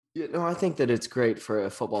I think that it's great for a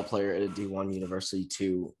football player at a D1 university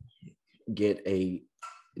to get a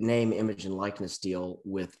name, image, and likeness deal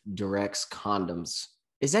with Durex condoms.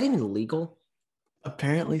 Is that even legal?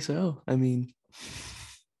 Apparently so. I mean,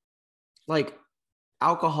 Like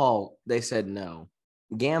alcohol, they said no.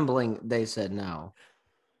 Gambling, they said no.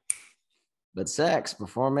 But sex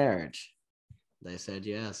before marriage, they said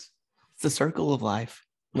yes. it's the circle of life.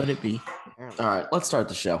 Let it be. All right, let's start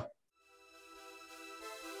the show.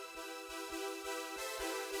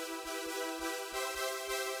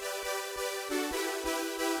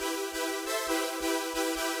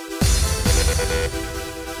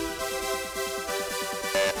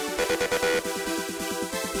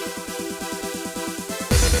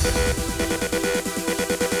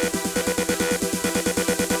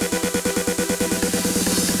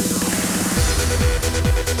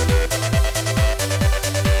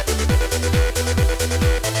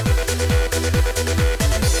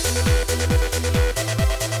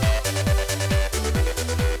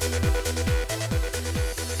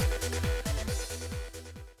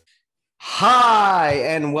 Hi,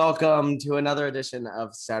 and welcome to another edition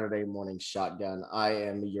of Saturday Morning Shotgun. I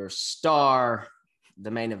am your star, the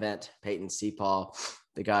main event, Peyton Sepaul,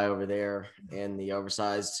 the guy over there in the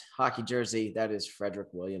oversized hockey jersey. That is Frederick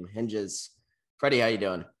William Hinges. Freddie, how you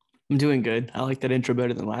doing? I'm doing good. I like that intro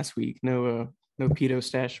better than last week. No pedo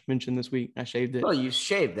stash mentioned this week. I shaved it. Well, you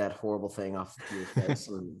shaved that horrible thing off your face.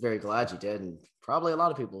 I'm very glad you did, and probably a lot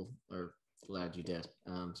of people are glad you did,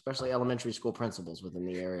 especially elementary school principals within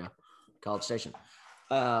the area, College Station.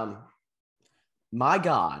 My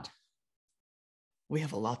God, We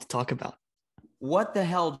have a lot to talk about. what the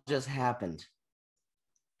hell just happened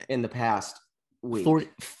in the past week?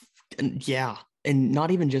 Yeah, and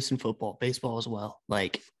not even just in football, baseball as well.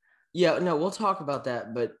 Yeah, no, we'll talk about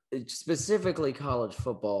that, but specifically college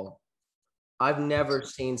football, I've never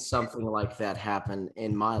seen something like that happen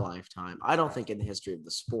in my lifetime. I don't think in the history of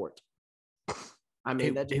the sport. I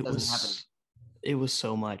mean, that just doesn't happen. It was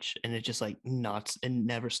so much, and it just nuts and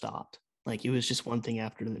never stopped. It was just one thing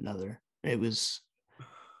after another. It was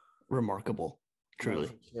remarkable, truly.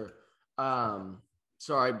 No, sure.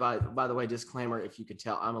 Sorry, by the way, disclaimer, if you could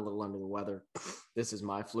tell, I'm a little under the weather. This is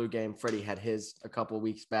my flu game. Freddie had his a couple of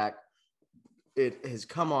weeks back. It has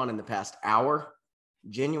come on in the past hour,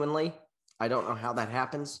 genuinely. I don't know how that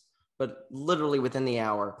happens, but literally within the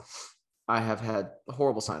hour, I have had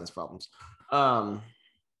horrible sinus problems.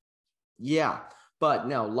 Yeah, but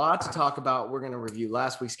no, a lot to talk about. We're going to review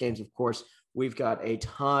last week's games, of course. We've got a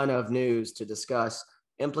ton of news to discuss,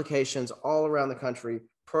 implications all around the country,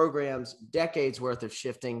 programs, decades worth of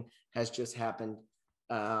shifting has just happened.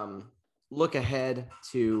 Look ahead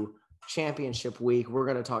to championship week. We're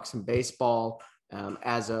going to talk some baseball.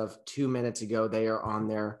 As of 2 minutes ago, they are on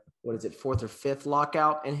their, fourth or fifth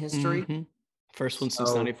lockout in history. Mm-hmm. First one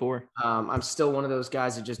since 94. I'm still one of those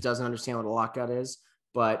guys that just doesn't understand what a lockout is,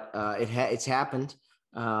 but it's happened.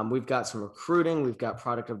 We've got some recruiting. We've got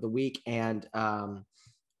product of the week, and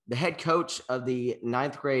the head coach of the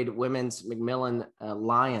 9th grade women's McMillan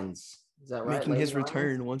Lions. Is that right? Making his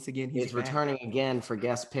return once again. He's returning again for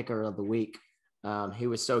guest picker of the week. He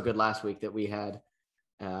was so good last week that we had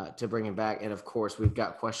to bring him back. And of course, we've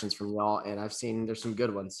got questions from y'all, and I've seen there's some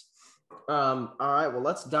good ones. All right, well,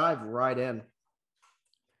 let's dive right in.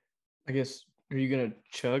 I guess, are you gonna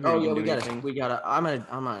chug? Oh yeah, we gotta. I'm not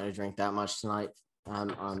gonna drink that much tonight.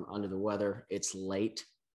 I'm under the weather. It's late.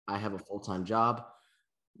 I have a full-time job.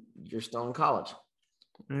 You're still in college.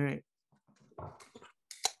 All right.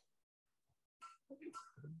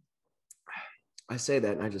 I say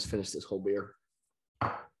that, and I just finished this whole beer.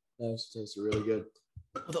 That tastes really good.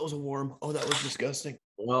 Oh, that was warm. Oh, that was disgusting.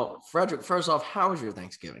 Well, Frederick, first off, how was your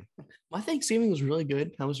Thanksgiving? My Thanksgiving was really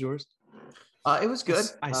good. How was yours? It was good.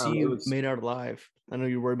 I see you made out alive. I know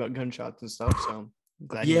you're worried about gunshots and stuff, so I'm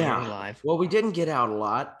glad you made it alive. Well, we didn't get out a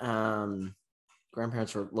lot.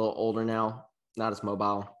 Grandparents are a little older now, not as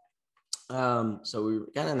mobile. So we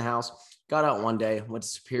got in the house, got out one day, went to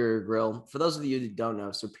Superior Grill. For those of you that don't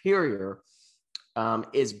know, Superior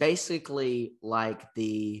is basically like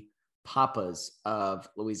the Papas of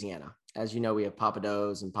Louisiana. As you know, we have Papa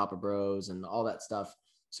Do's and Papa Bros and all that stuff.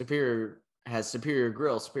 Superior has Superior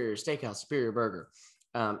Grill, Superior Steakhouse, Superior Burger,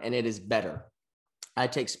 and it is better. I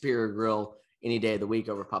take Superior Grill any day of the week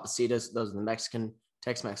over Papacitas. Those are the Mexican,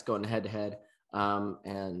 Tex-Mex going head-to-head.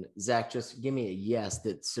 And Zach, just give me a yes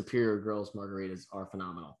that Superior Grill's margaritas are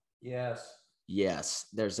phenomenal. Yes,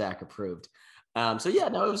 there's Zach approved. So yeah,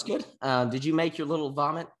 no, it was good. Did you make your little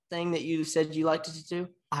vomit thing that you said you liked to do?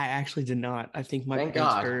 I actually did not. I think my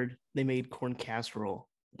parents heard they made corn casserole,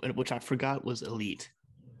 which I forgot was elite.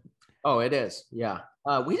 Oh, it is. Yeah.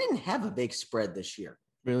 We didn't have a big spread this year.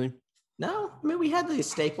 Really? No, I mean, we had the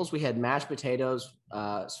staples. We had mashed potatoes,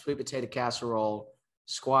 sweet potato casserole,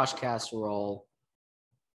 squash casserole.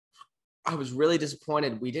 I was really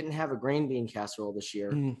disappointed. We didn't have a green bean casserole this year.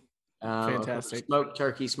 Of course, Fantastic. smoked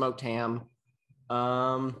turkey, smoked ham,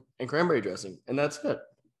 and cranberry dressing, and that's it.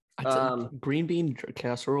 Green bean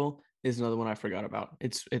casserole is another one I forgot about.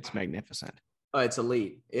 It's magnificent. It's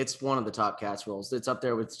elite. It's one of the top casseroles. It's up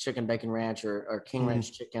there with chicken bacon ranch or King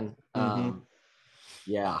Ranch chicken.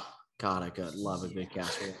 Yeah, God, I could love a good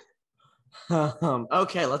casserole.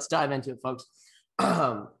 Okay, let's dive into it, folks.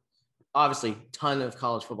 Obviously, ton of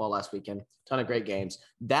college football last weekend, ton of great games.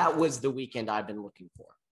 That was the weekend I've been looking for.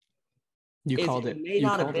 You called it. It may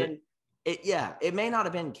not have been. It may not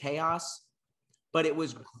have been chaos, but it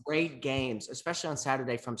was great games, especially on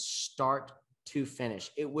Saturday from start to finish.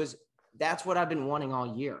 That's what I've been wanting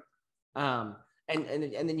all year. And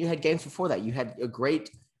then you had games before that. You had a great,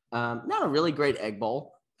 not a really great Egg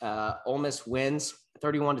Bowl. Ole Miss wins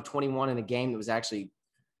 31-21 in a game that was actually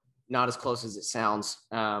not as close as it sounds.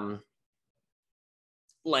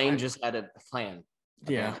 Lane just had a plan.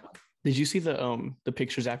 Yeah. Did you see the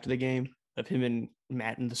pictures after the game of him and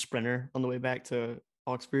Matt in the Sprinter on the way back to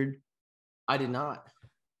Oxford? I did not.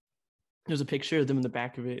 There's a picture of them in the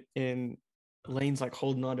back of it, and Lane's like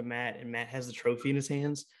holding on to Matt, and Matt has the trophy in his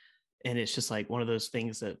hands. And it's just like one of those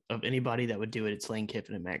things that of anybody that would do it, it's Lane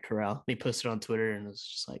Kiffin and Matt Corral. And he posted on Twitter, and it was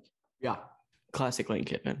just like, yeah, classic Lane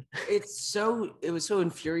Kiffin. It was so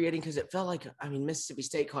infuriating because it felt like, I mean, Mississippi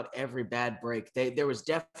State caught every bad break. There was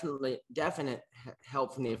definite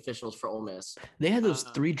help from the officials for Ole Miss. They had those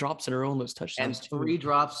 3 drops in a row on those touchdowns and three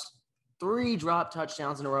drop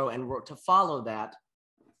touchdowns in a row, and to follow that,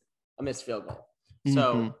 a missed field goal.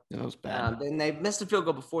 So that was bad. Then they missed a field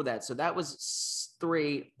goal before that, so that was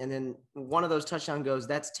 3, and then one of those touchdown goes.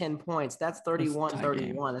 That's 10 points. That's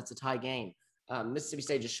 31-31. That's a tie game. Mississippi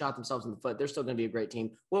State just shot themselves in the foot. They're still going to be a great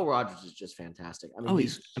team. Will Rogers is just fantastic. I mean,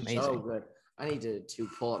 he's amazing. So good. I need to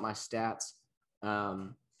pull up my stats.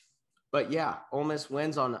 But yeah, Ole Miss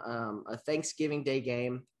wins on a Thanksgiving Day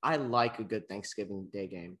game. I like a good Thanksgiving Day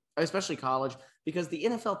game, especially college, because the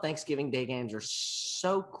NFL Thanksgiving Day games are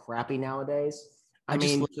so crappy nowadays.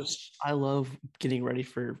 I love getting ready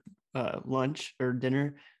for lunch or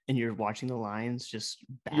dinner, and you're watching the Lions just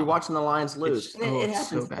battle. You're watching the Lions lose. It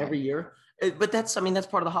happens so every year. But that's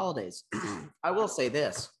part of the holidays. I will say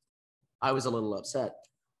this. I was a little upset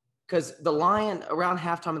because around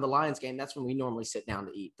halftime of the Lions game, that's when we normally sit down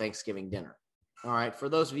to eat Thanksgiving dinner. All right. For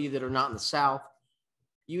those of you that are not in the South,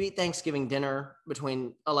 you eat Thanksgiving dinner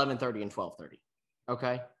between 11:30 and 12:30.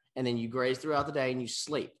 Okay. And then you graze throughout the day and you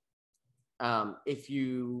sleep. If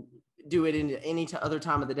you do it in any other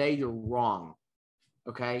time of the day, you're wrong.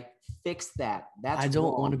 Okay. Fix that. I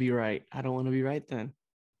don't want to be right. I don't want to be right then.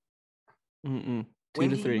 2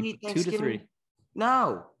 to 3. 2 to 3.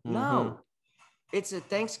 No. It's a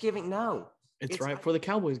Thanksgiving. No. It's right before the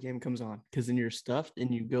Cowboys game comes on, because then you're stuffed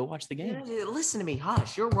and you go watch the game. Listen to me.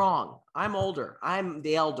 Hush. You're wrong. I'm older. I'm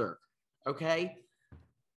the elder. Okay.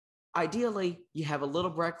 Ideally, you have a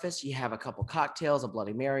little breakfast. You have a couple cocktails, a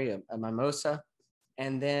Bloody Mary, a mimosa,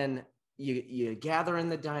 and then you gather in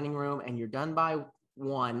the dining room and you're done by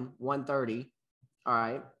 1:30. All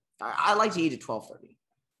right. I like to eat at 12:30.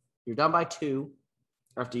 You're done by 2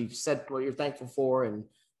 after you've said what you're thankful for, and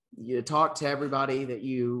you talk to everybody that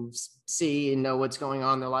you see and know what's going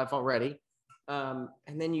on in their life already. And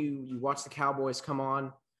then you watch the Cowboys come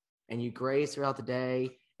on and you graze throughout the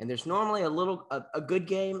day. And there's normally a good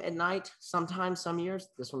game at night, sometimes, some years.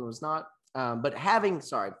 This one was not. But having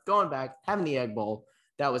the Egg Bowl,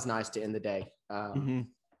 that was nice to end the day.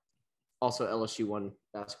 Also, LSU won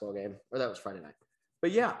basketball game, or that was Friday night.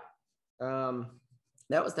 But yeah,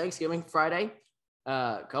 that was Thanksgiving Friday.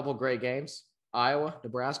 A couple great games. Iowa,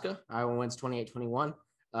 Nebraska. Iowa wins 28-21.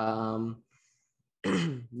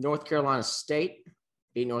 North Carolina State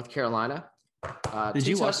beat North Carolina. Did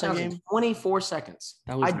you watch that game? 24 seconds.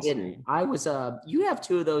 I didn't. I was you have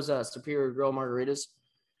 2 of those Superior Grill margaritas.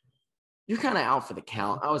 You're kind of out for the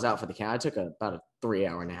count. I was out for the count. I took about a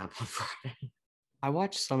 3-hour nap on Friday. I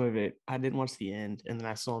watched some of it. I didn't watch the end, and then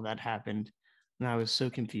I saw that happened, and I was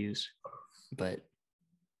so confused. But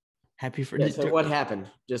happy for so what happened?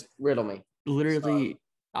 Just riddle me. Literally,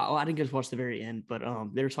 I didn't get to watch the very end, but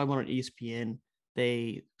they were talking about on ESPN.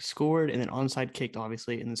 They scored and then onside kicked,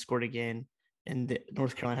 obviously, and then scored again. And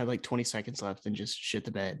North Carolina had like 20 seconds left and just shit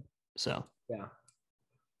the bed. So yeah.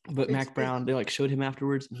 But Mac Brown, they like showed him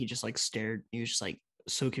afterwards, and he just like stared. He was just like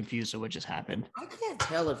so confused at what just happened. I can't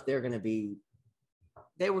tell if they're going to be.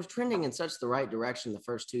 They were trending in such the right direction the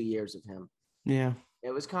first 2 years of him. Yeah.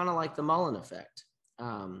 It was kind of like the Mullen effect.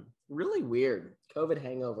 Really weird COVID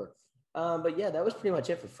hangover. But yeah, that was pretty much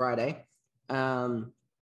it for Friday.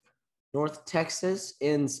 North Texas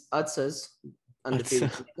in UTSA's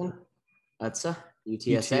undefeated season. UTSA,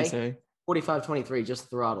 UTSA, 45-23, just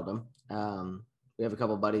throttled them. We have a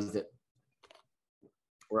couple of buddies that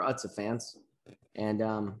were UTSA fans.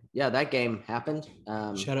 And yeah, that game happened.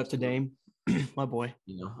 Shout out to Dame, my boy.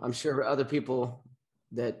 I'm sure other people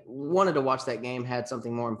that wanted to watch that game had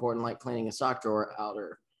something more important, like cleaning a sock drawer out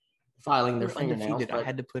or filing their fingernails. I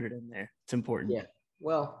had to put it in there. It's important. Yeah.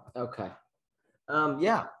 Well, okay.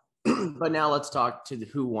 Yeah. But now let's talk to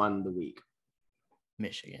who won the week.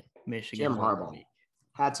 Michigan. Jim Harbaugh.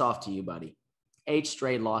 Hats off to you, buddy. 8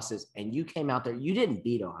 straight losses, and you came out there. You didn't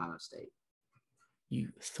beat Ohio State. You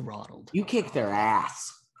throttled. You kicked their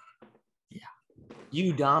ass. Yeah.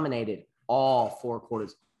 You dominated all 4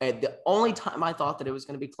 quarters. And the only time I thought that it was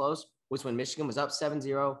going to be close was when Michigan was up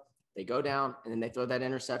 7-0. They go down, and then they throw that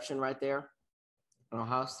interception right there. And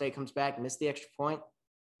Ohio State comes back, missed the extra point.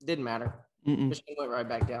 Didn't matter. Michigan went right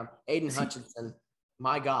back down. Aiden Hutchinson,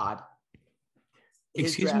 my God.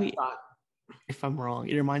 Excuse me if I'm wrong.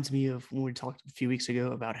 It reminds me of when we talked a few weeks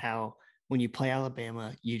ago about how when you play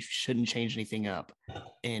Alabama, you shouldn't change anything up.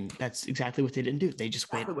 And that's exactly what they didn't do. They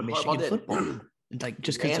just went Michigan football. Like,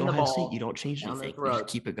 just because it's Ohio State, you don't change anything. You just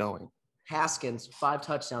keep it going. Haskins, 5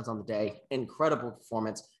 touchdowns on the day. Incredible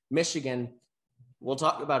performance. Michigan, we'll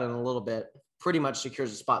talk about it in a little bit, pretty much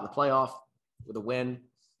secures a spot in the playoff with a win.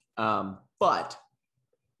 But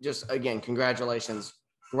just, again, congratulations.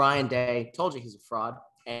 Ryan Day, told you he's a fraud.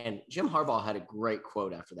 And Jim Harbaugh had a great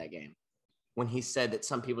quote after that game when he said that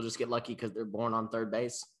some people just get lucky because they're born on third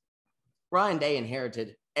base. Ryan Day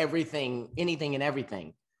inherited everything, anything and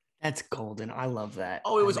everything. That's golden. I love that.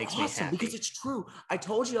 Oh, it was awesome because it's true. I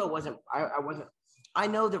told you I wasn't. I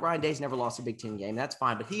know that Ryan Day's never lost a Big Ten game. That's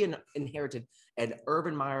fine. But he inherited an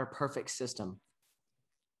Urban Meyer perfect system.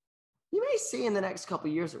 You may see in the next couple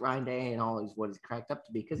of years that Ryan Day and all is what he's cracked up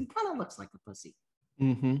to be because he kind of looks like a pussy.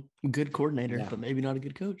 Good coordinator, but maybe not a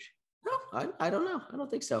good coach. No, I don't know. I don't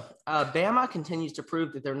think so. Bama continues to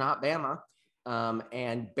prove that they're not Bama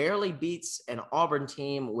and barely beats an Auburn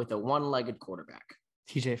team with a one-legged quarterback.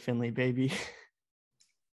 TJ Finley, baby.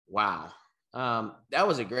 Wow. That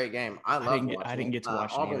was a great game. I didn't get to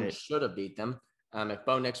watch Auburn should have beat them. If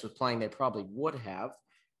Bo Nix was playing, they probably would have.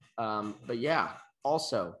 But yeah,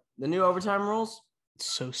 also the new overtime rules. It's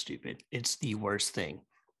so stupid. It's the worst thing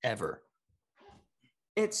ever.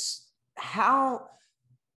 It's how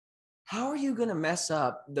are you going to mess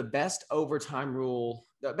up the best overtime rule,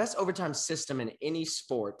 the best overtime system in any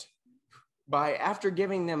sport by after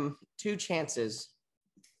giving them 2 chances?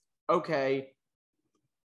 Okay,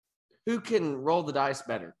 who can roll the dice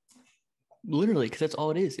better? Literally, because that's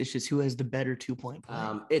all it is. It's just who has the better 2-point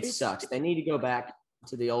play. It sucks. They need to go back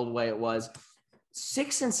to the old way it was.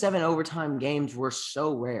 6 and 7 overtime games were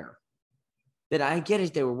so rare that I get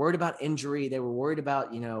it. They were worried about injury. They were worried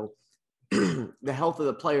about, the health of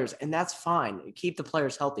the players, and that's fine. Keep the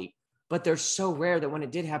players healthy. But they're so rare that when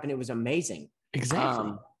it did happen, it was amazing.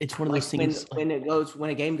 Exactly. It's one of those things when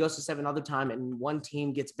a game goes to 7 other time and one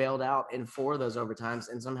team gets bailed out in 4 of those overtimes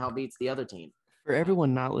and somehow beats the other team. For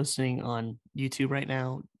everyone not listening on YouTube right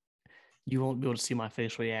now, you won't be able to see my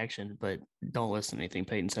facial reaction, but don't listen to anything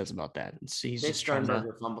Peyton says about that. He's just trying to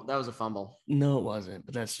fumble. That was a fumble. No, it wasn't.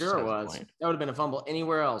 But that's sure it was. That would have been a fumble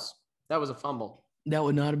anywhere else. That was a fumble. That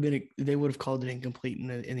would not have been. They would have called it incomplete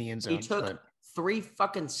in the end zone. He took 3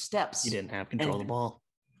 fucking steps. He didn't have control of the ball.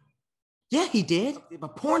 Yeah, he did. A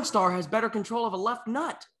porn star has better control of a left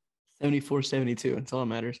nut. 74-72. That's all that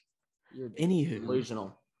matters. You're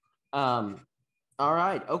delusional. All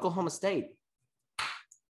right, Oklahoma State.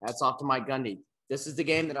 That's off to Mike Gundy. This is the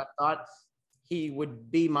game that I thought he would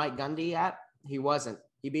be Mike Gundy at. He wasn't.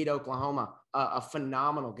 He beat Oklahoma. A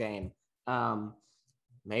phenomenal game.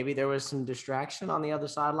 Maybe there was some distraction on the other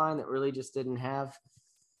sideline that really just didn't have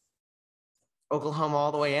Oklahoma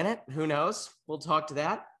all the way in it. Who knows? We'll talk to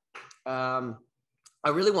that. I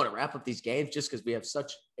really want to wrap up these games just because we have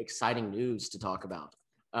such exciting news to talk about.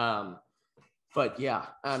 But yeah,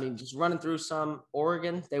 I mean, just running through some.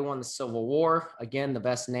 Oregon, they won the Civil War. Again, the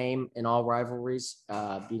best name in all rivalries,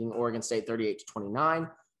 beating Oregon State 38-29.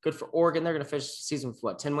 Good for Oregon. They're going to finish the season with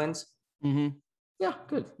what, 10 wins? Yeah,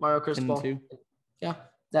 good. Mario Cristobal. Yeah,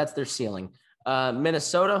 that's their ceiling.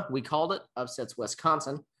 Minnesota, we called it, upsets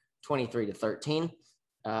Wisconsin 23-13.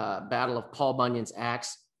 Battle of Paul Bunyan's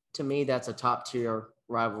axe. To me, that's a top tier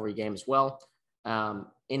rivalry game as well.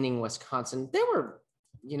 Ending Wisconsin. They were,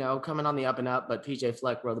 coming on the up and up, but PJ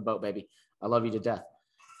Fleck rode the boat, baby. I love you to death.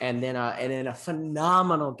 And then a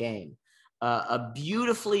phenomenal game. A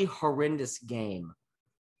beautifully horrendous game.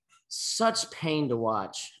 Such pain to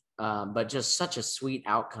watch, but just such a sweet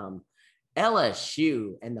outcome.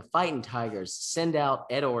 LSU and the Fighting Tigers send out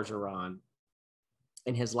Ed Orgeron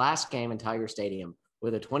in his last game in Tiger Stadium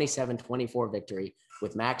with a 27-24 victory,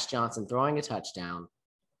 with Max Johnson throwing a touchdown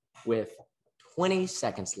with 20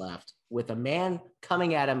 seconds left, with a man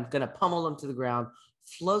coming at him, going to pummel him to the ground,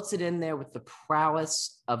 floats it in there with the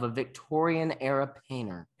prowess of a Victorian-era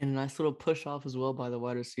painter. And a nice little push off as well by the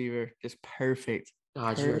wide receiver. Just perfect.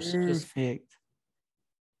 God, Perfect.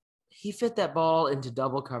 He fit that ball into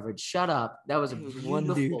double coverage. Shut up. That was a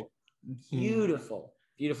beautiful, beautiful.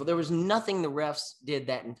 There was nothing the refs did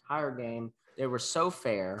that entire game. They were so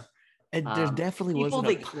fair. And there definitely people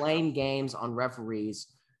wasn't that blame games on referees.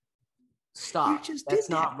 Stop. That's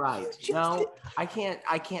not right. No, I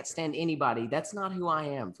can't stand anybody. That's not who I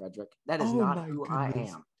am, Frederick. That is not who I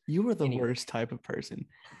am. You were the worst type of person.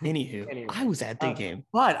 Anywho, I was at the game.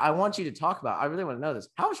 But I want you to talk about, I really want to know this.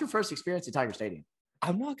 How was your first experience at Tiger Stadium?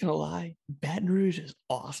 I'm not going to lie. Baton Rouge is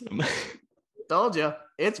awesome. Told you.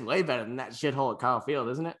 It's way better than that shithole at Kyle Field,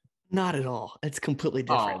 isn't it? Not at all. It's completely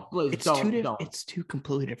different. It's two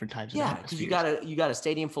completely different types of because you got a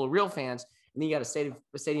stadium full of real fans, and then you got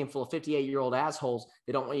a stadium full of 58-year-old assholes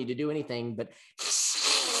that don't want you to do anything but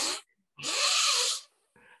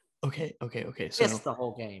Okay. So it's the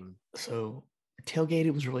whole game. So tailgate,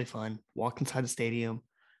 it was really fun. Walked inside the stadium.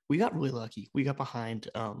 We got really lucky. We got behind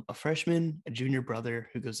a freshman, a junior brother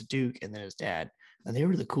who goes to Duke, and then his dad. And they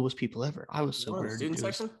were the coolest people ever. I was so worried. Student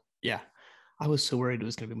section? Yeah. I was so worried it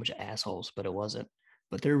was going to be a bunch of assholes, but it wasn't.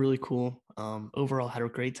 But they're really cool. Overall, had a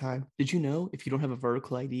great time. Did you know if you don't have a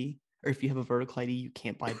vertical ID, or if you have a vertical ID, you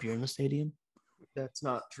can't buy beer in the stadium? That's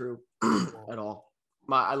not true at all.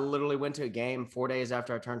 I literally went to a game 4 days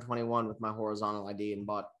after I turned 21 with my horizontal ID and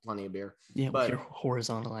bought plenty of beer. Yeah, with your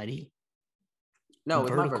horizontal ID. No,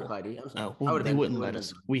 with my vertical ID. Oh, well, they wouldn't let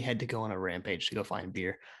us. We had to go on a rampage to go find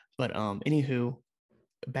beer. But anywho,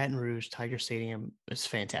 Baton Rouge Tiger Stadium is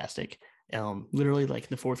fantastic. Literally like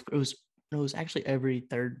the fourth. It was actually every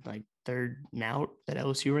third now that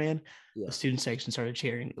LSU ran. Yeah. The student section started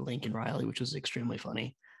cheering Lincoln Riley, which was extremely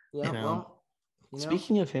funny. Yeah. And,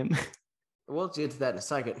 speaking of him. We'll get to that in a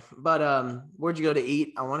second. But where'd you go to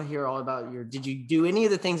eat? I want to hear all about did you do any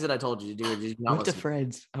of the things that I told you to do? Or did you not I went to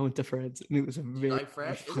Fred's. And it was a very like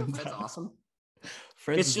Fred's? Isn't Fred's awesome?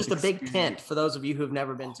 Fred's it's just a big tent. For those of you who have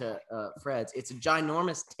never been to Fred's, it's a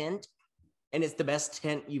ginormous tent, and it's the best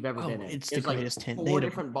tent you've ever been in. It's the greatest tent. 4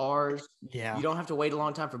 different bars. Yeah. You don't have to wait a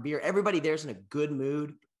long time for beer. Everybody there's in a good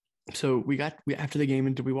mood. So we after the game,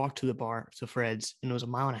 and we walked to the bar, to Fred's, and it was a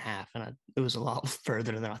mile and a half, and it was a lot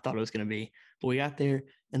further than I thought it was going to be. But we got there,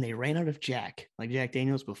 and they ran out of Jack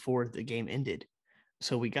Daniels, before the game ended.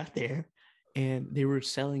 So we got there, and they were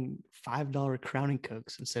selling $5 Crown and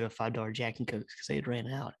Cokes instead of $5 Jack and Cokes because they had ran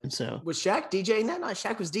out. And so was Shaq DJing that night?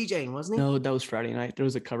 Shaq was DJing, wasn't he? No, that was Friday night. There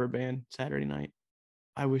was a cover band Saturday night.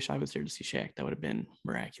 I wish I was there to see Shaq. That would have been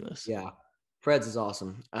miraculous. Yeah. Fred's is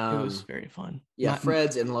awesome. It was very fun. Yeah,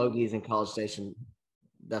 Fred's and Logie's in College Station,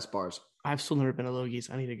 best bars. I've still never been to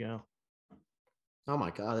Logie's. I need to go. Oh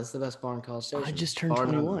my God, that's the best bar in College Station. I just turned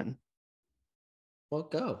 21. Well,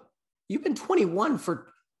 go. You've been 21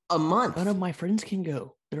 for a month. None of my friends can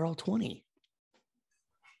go. They're all 20.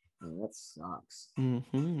 Oh, that sucks.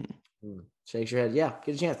 Mm-hmm. Shakes your head. Yeah,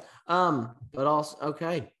 get a chance. But also,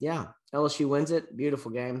 okay, yeah. LSU wins it.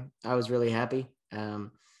 Beautiful game. I was really happy.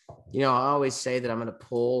 I always say that I'm going to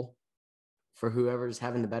pull for whoever's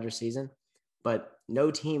having the better season, but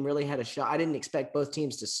no team really had a shot. I didn't expect both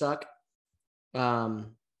teams to suck.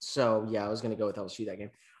 So yeah, I was going to go with LSU that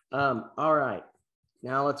game. All right,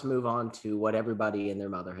 now let's move on to what everybody and their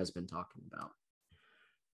mother has been talking about.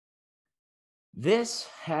 This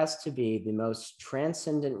has to be the most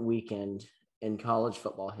transcendent weekend in college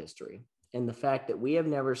football history. And the fact that we have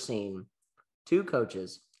never seen two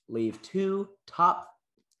coaches leave two top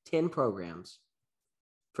 10 programs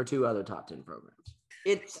for two other top 10 programs.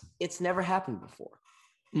 It's never happened before.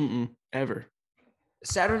 Ever.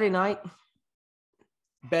 Saturday night,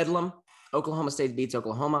 Bedlam, Oklahoma State beats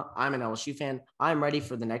Oklahoma. I'm an LSU fan. I'm ready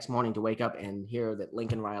for the next morning to wake up and hear that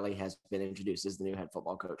Lincoln Riley has been introduced as the new head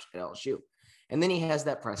football coach at LSU. And then he has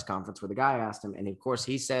that press conference where the guy asked him, and of course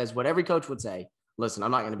he says what every coach would say. Listen,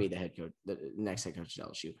 I'm not going to be the head coach, the next head coach at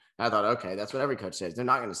LSU. I thought, okay, that's what every coach says. They're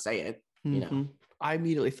not going to say it. I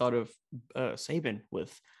immediately thought of Saban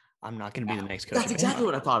with, I'm not going to be the next coach. That's exactly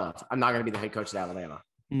what I thought of. I'm not going to be the head coach at Alabama.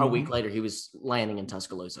 A week later, he was landing in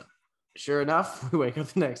Tuscaloosa. Sure enough, we wake up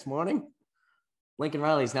the next morning. Lincoln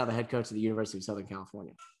Riley is now the head coach of the University of Southern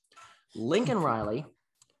California. Lincoln Riley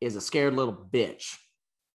is a scared little bitch.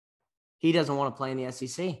 He doesn't want to play in the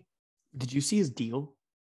SEC. Did you see his deal?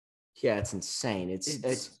 Yeah, it's insane.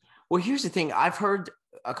 It's well, here's the thing. I've heard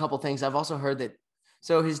a couple things. I've also heard that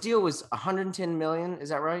so his deal was 110 million, is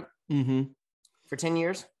that right? Mm-hmm. For 10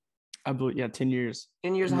 years? I believe 10 years.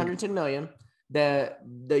 10 years, 110 million. The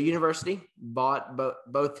university bought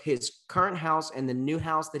both his current house and the new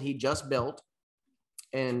house that he just built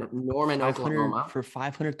in Norman, Oklahoma, for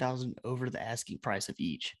 500,000 over the asking price of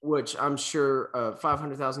each. Which I'm sure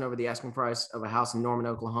 500,000 over the asking price of a house in Norman,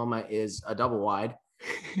 Oklahoma is a double wide.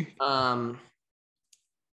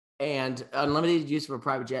 And unlimited use of a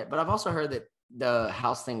private jet. But I've also heard that the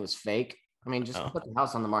house thing was fake. I mean, just put the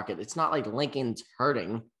house on the market. It's not like Lincoln's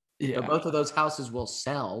hurting. Yeah. So both of those houses will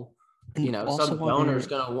sell. And you know,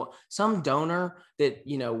 some donor that,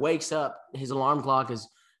 you know, wakes up, his alarm clock is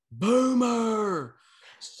Boomer.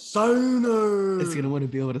 Sooner. It's going to want to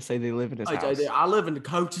be able to say they live in his house. I live in the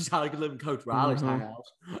coach's house. I could live in Coach Riley's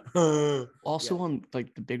house. Also, on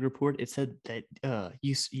like the big report, it said that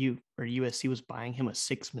USC was buying him a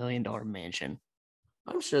 $6 million mansion.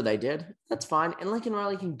 I'm sure they did. That's fine. And Lincoln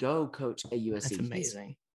Riley can go coach at USC. That's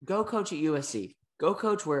amazing. Go coach at USC. Go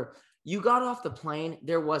coach where you got off the plane.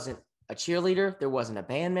 There wasn't a cheerleader. There wasn't a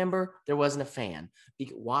band member. There wasn't a fan.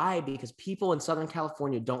 Why? Because people in Southern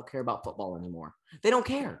California don't care about football anymore. They don't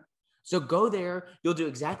care. So go there. You'll do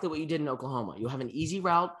exactly what you did in Oklahoma. You'll have an easy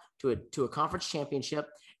route to a conference championship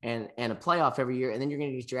and a playoff every year. And then you're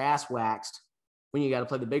going to get your ass waxed when you got to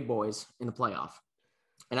play the big boys in the playoff.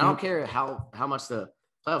 And I don't care how much the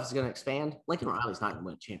playoff is going to expand. Lincoln Riley's not going to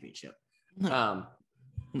win a championship. No.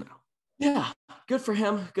 Yeah. Good for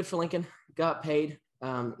him. Good for Lincoln. Got paid.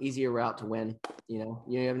 Easier route to win. You know,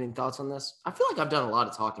 you have any thoughts on this? I feel like I've done a lot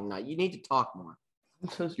of talking now. You need to talk more.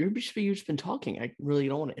 So you've just been talking. I really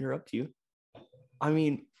don't want to interrupt you. I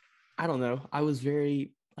mean, I don't know. I was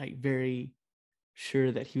very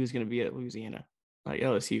sure that he was going to be at Louisiana, like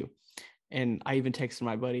LSU. And I even texted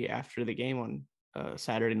my buddy after the game on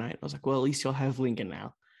Saturday night. I was like, well, at least you'll have Lincoln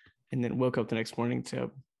now. And then woke up the next morning to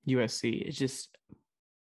USC. It's just,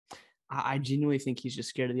 I genuinely think he's just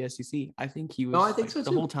scared of the SEC. I think he was so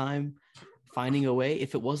the whole time finding a way.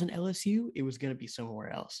 If it wasn't LSU, it was going to be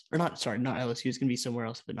somewhere else. Or not LSU. It's going to be somewhere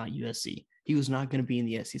else, but not USC. He was not going to be in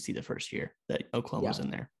the SEC the first year that Oklahoma was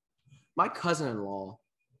in there. My cousin-in-law,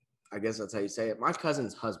 I guess that's how you say it, my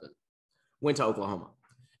cousin's husband went to Oklahoma.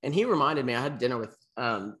 And he reminded me, I had dinner with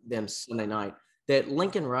them Sunday night, that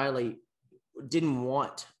Lincoln Riley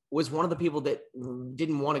was one of the people that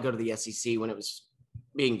didn't want to go to the SEC when it was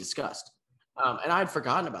being discussed. And I had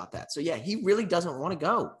forgotten about that. So, yeah, he really doesn't want to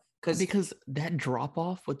go. Because that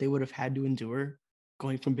drop-off, what they would have had to endure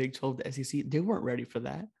going from Big 12 to SEC, they weren't ready for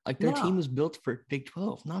that. Like, their team was built for Big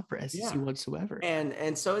 12, not for SEC whatsoever.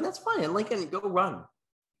 And so that's fine. And Lincoln, go run.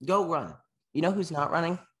 Go run. You know who's not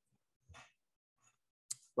running?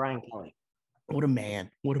 Brian Kelly. What a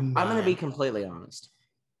man. I'm going to be completely honest.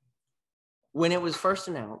 When it was first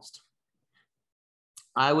announced,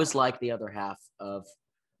 I was like the other half of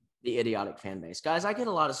the idiotic fan base. Guys, I get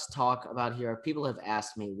a lot of talk about here. People have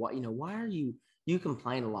asked me, why are you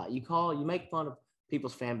complain a lot. You make fun of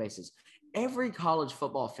people's fan bases. Every college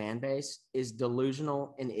football fan base is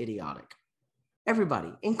delusional and idiotic.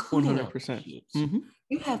 Everybody, including 100%. Mm-hmm.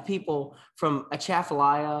 You have people from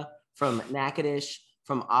Atchafalaya, from Natchitoches,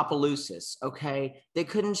 from Opelousas, okay? They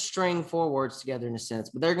couldn't string 4 words together in a sentence,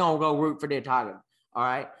 but they're going to go root for their Tigers, all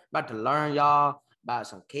right? About to learn y'all about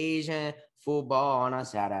some Cajun football on a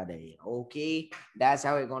Saturday, okay? That's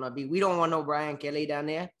how it's going to be. We don't want no Brian Kelly down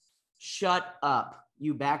there. Shut up,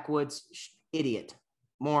 you backwoods idiot,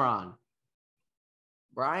 moron.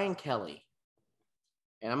 Brian Kelly,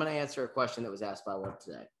 and I'm going to answer a question that was asked by one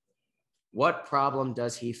today. What problem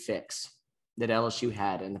does he fix that LSU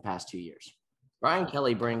had in the past 2 years? Brian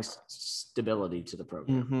Kelly brings stability to the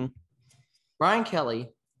program. Mm-hmm. Brian Kelly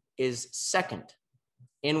is second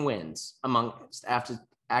in wins amongst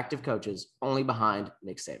active coaches, only behind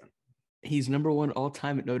Nick Saban. He's number 1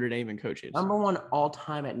 all-time at Notre Dame in coaches. Number 1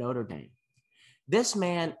 all-time at Notre Dame. This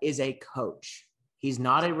man is a coach. He's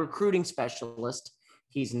not a recruiting specialist.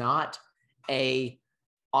 He's not a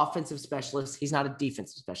offensive specialist. He's not a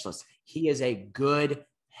defensive specialist. He is a good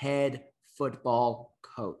head football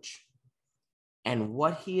coach. And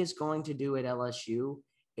what he is going to do at LSU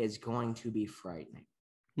is going to be frightening.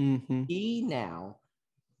 Mm-hmm. He now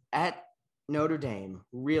at Notre Dame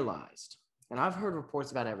realized, and I've heard reports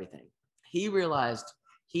about everything, he realized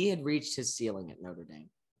he had reached his ceiling at Notre Dame.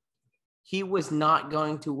 He was not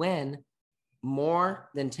going to win more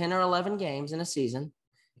than 10 or 11 games in a season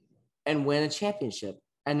and win a championship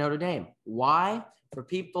at Notre Dame. Why? For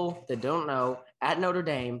people that don't know, at Notre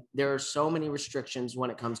Dame, there are so many restrictions when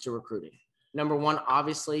it comes to recruiting. Number one,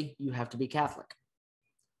 obviously, you have to be Catholic.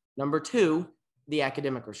 Number two, the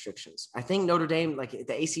academic restrictions. I think Notre Dame, like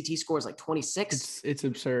the ACT score is like 26. It's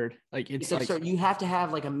absurd. It's absurd. You have to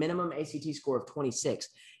have like a minimum ACT score of 26.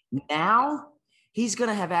 Now he's going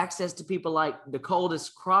to have access to people like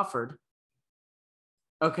DeColdest Crawford.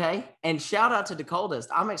 Okay. And shout out to DeColdest.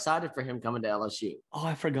 I'm excited for him coming to LSU. Oh,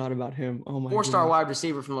 I forgot about him. Oh my 4-star wide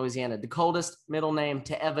receiver from Louisiana. DeColdest, middle name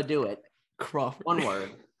to ever do it. Crawford. One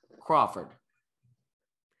word. Crawford.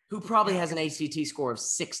 Who probably has an ACT score of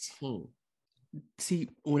 16. See,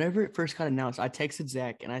 whenever it first got announced, I texted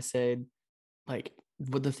Zach and I said, like,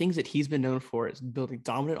 but the things that he's been known for is building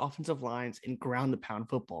dominant offensive lines and ground the pound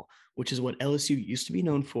football, which is what LSU used to be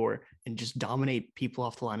known for, and just dominate people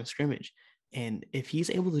off the line of scrimmage. And if he's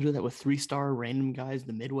able to do that with 3-star random guys in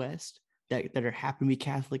the Midwest that are happy to be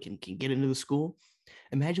Catholic and can get into the school,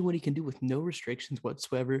 imagine what he can do with no restrictions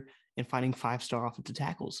whatsoever and finding 5-star offensive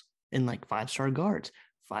tackles and like 5-star guards,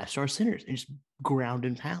 5-star centers, and just ground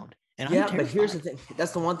and pound. And yeah, but here's the thing.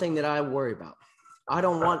 That's the one thing that I worry about. I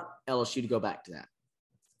don't want LSU to go back to that.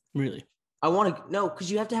 Really? I want to no, because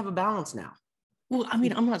you have to have a balance now. Well, I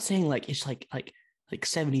mean, I'm not saying like it's like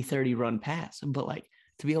 70-30 run pass, but like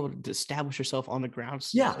to be able to establish yourself on the ground.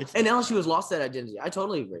 Yeah, and LSU has lost that identity. I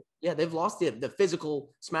totally agree. Yeah, they've lost the physical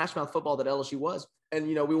smash mouth football that LSU was. And,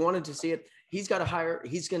 we wanted to see it. He's going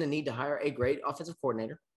to need to hire a great offensive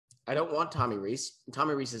coordinator. I don't want Tommy Rees.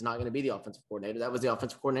 Tommy Rees is not going to be the offensive coordinator. That was the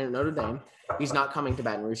offensive coordinator at Notre Dame. He's not coming to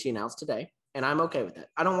Baton Rouge. He announced today, and I'm okay with that.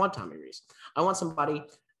 I don't want Tommy Rees. I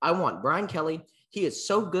want Brian Kelly. He is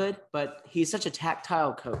so good, but he's such a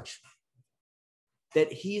tactile coach that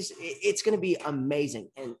it's going to be amazing.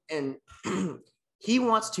 And he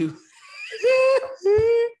wants to,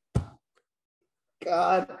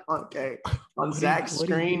 God, okay. On Zach's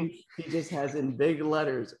screen, he just has in big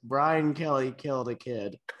letters, Brian Kelly killed a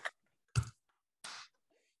kid.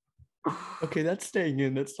 Okay, that's staying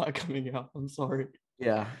in. That's not coming out. I'm sorry.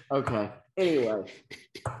 Yeah. Okay. Anyway,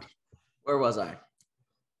 where was I?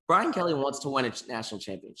 Brian Kelly wants to win a national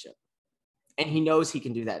championship, and he knows he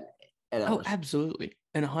can do that at LSU. Oh, absolutely.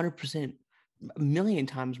 And 100%, a million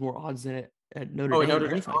times more odds than at Notre Dame. Notre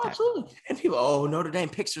Dame. Oh, absolutely. And people, Notre Dame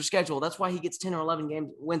picks their schedule. That's why he gets 10 or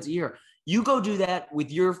 11 wins a year. You go do that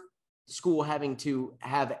with your school having to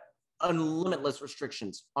have unlimitless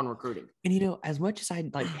restrictions on recruiting. And, as much as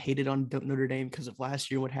I hated on Notre Dame because of last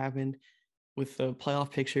year, what happened with the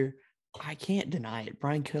playoff picture, I can't deny it.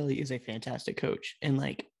 Brian Kelly is a fantastic coach. And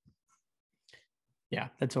yeah,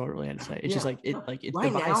 that's all I really had to say. It's just it's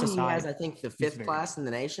right now he has, I think, the 5th class in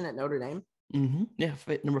the nation at Notre Dame. Mm-hmm. Yeah,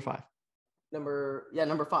 number 5.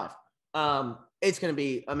 Number 5. It's going to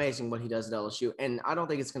be amazing what he does at LSU, and I don't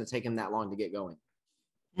think it's going to take him that long to get going.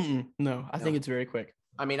 No, I think it's very quick.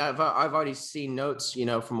 I mean, I've already seen notes,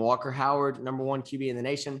 from Walker Howard, number 1 QB in the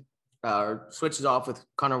nation, switches off with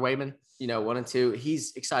Connor Wayman, 1 and 2.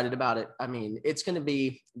 He's excited about it. I mean,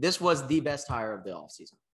 this was the best hire of the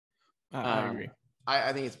offseason. I agree.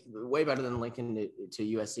 I think it's way better than Lincoln to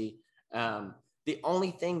USC. The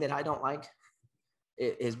only thing that I don't like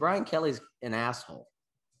is Brian Kelly's an asshole.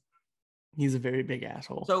 He's a very big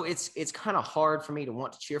asshole. So it's kind of hard for me to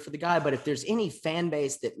want to cheer for the guy. But if there's any fan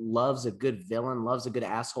base that loves a good villain, loves a good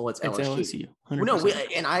asshole, it's LSU. 100%. No,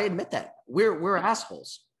 and I admit that we're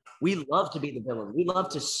assholes. We love to be the villain. We love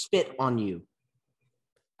to spit on you.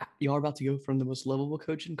 Y'all are about to go from the most lovable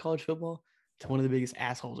coach in college football to one of the biggest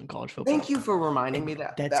assholes in college football. Thank you for reminding me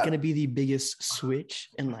that. That's going to be the biggest switch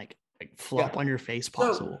and flop on your face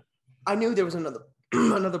possible. So, I knew there was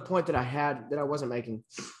another point that I had that I wasn't making.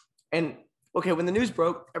 And okay, when the news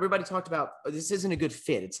broke, everybody talked about this isn't a good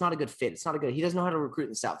fit. It's not a good fit. He doesn't know how to recruit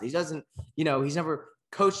in the South. He doesn't, he's never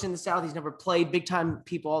coached in the South. He's never played big time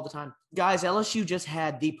people all the time. Guys, LSU just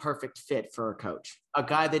had the perfect fit for a coach. A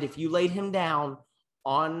guy that if you laid him down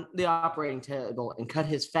on the operating table and cut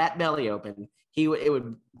his fat belly open, it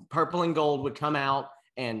would purple and gold would come out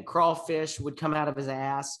and crawfish would come out of his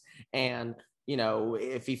ass. And,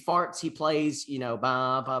 if he farts, he plays, bum,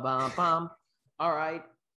 bum, bum, bum. All right.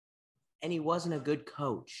 And he wasn't a good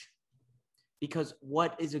coach, because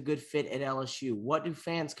what is a good fit at LSU? What do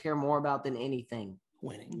fans care more about than anything?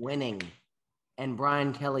 Winning. And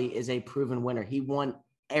Brian Kelly is a proven winner. He won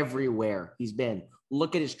everywhere he's been.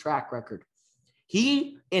 Look at his track record.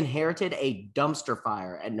 He inherited a dumpster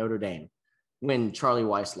fire at Notre Dame when Charlie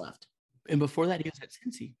Weiss left. And before that, he was at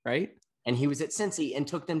Cincy, right? And he was at Cincy and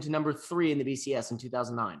took them to number 3 in the BCS in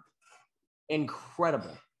 2009.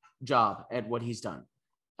 Incredible job at what he's done.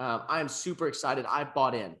 I am super excited. I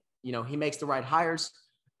bought in. He makes the right hires.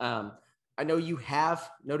 I I know you have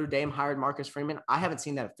Notre Dame hired Marcus Freeman. I haven't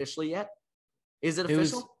seen that officially yet. Is it official?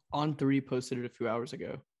 It was on 3 posted it a few hours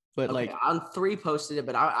ago. But okay, on 3 posted it,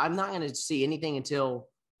 but I'm not going to see anything until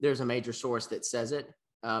there's a major source that says it.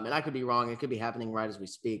 And I could be wrong. It could be happening right as we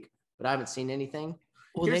speak, but I haven't seen anything.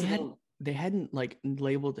 Well, they hadn't like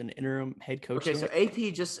labeled an interim head coach. Okay, yet. so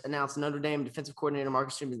AP just announced Notre Dame defensive coordinator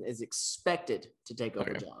Marcus Freeman is expected to take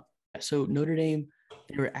over the job. So Notre Dame,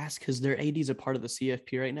 they were asked because their AD is a part of the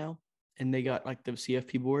CFP right now, and they got like the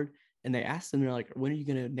CFP board, and they asked them, they're like, when are you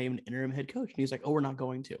going to name an interim head coach? And he's like, oh, we're not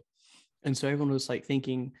going to. And so everyone was like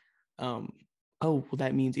thinking, oh, well,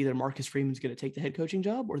 that means either Marcus Freeman's going to take the head coaching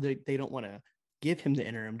job, or they don't want to give him the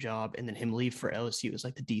interim job and then him leave for LSU as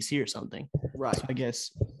like the DC or something. Right. So I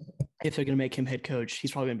guess if they're going to make him head coach,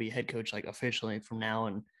 he's probably going to be head coach like officially from now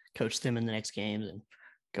and coach them in the next games and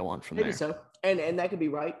go on from Maybe there. so. And that could be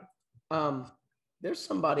right. There's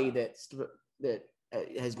somebody that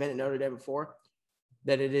has been at Notre Dame before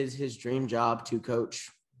that it is his dream job to coach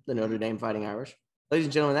the Notre Dame Fighting Irish. Ladies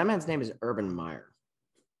and gentlemen, that man's name is Urban Meyer.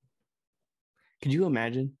 Could you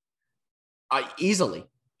imagine? Easily.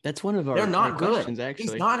 That's one of our, They're not good. Questions,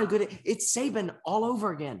 actually. He's not a good. It's Saban all over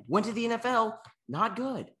again. Went to the NFL, not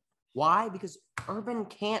good. Why? Because Urban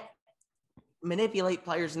can't manipulate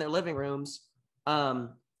players in their living rooms to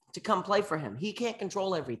come play for him. He can't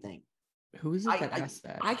control everything. Who is it that asked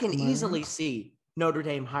that? I can easily see Notre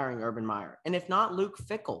Dame hiring Urban Meyer. And if not, Luke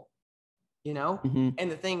Fickell, you know? Mm-hmm. And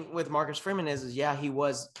the thing with Marcus Freeman is yeah, he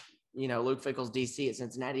was, Luke Fickell's DC at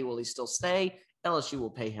Cincinnati. Will he still stay? LSU will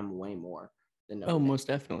pay him way more than Notre Dame. Most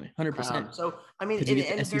definitely. 100%. So, I mean,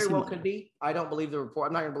 it very well could be. I don't believe the report.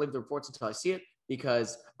 I'm not going to believe the reports until I see it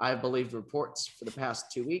because I've believed the reports for the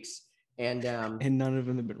past 2 weeks. And none of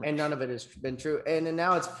them have been right. And none of it has been true. And then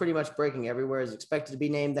now it's pretty much breaking everywhere. Is expected to be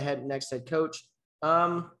named the next head coach.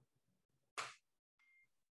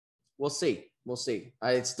 We'll see.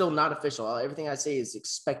 It's still not official. Everything I say is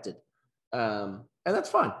expected. And that's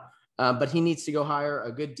fine. But he needs to go hire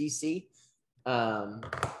a good DC and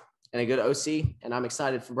a good OC. And I'm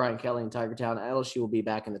excited for Brian Kelly and Tiger Town. LSU will be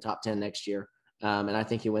back in the top 10 next year. And I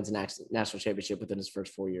think he wins a national championship within his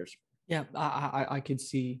first 4 years. Yeah, I could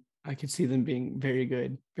see them being very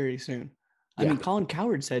good very soon. I mean, Colin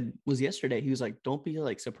Cowherd was yesterday. He was like, "Don't be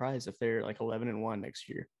like surprised if they're like 11-1 next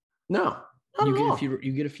year." No,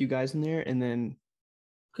 you get a few guys in there, and then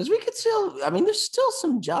because we could still. I mean, there's still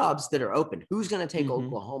some jobs that are open. Who's going to take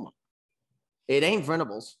Oklahoma? It ain't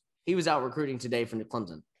Venables. He was out recruiting today from the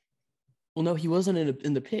Clemson. Well, no, he wasn't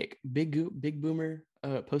in the pick. Big Boomer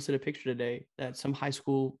posted a picture today that some high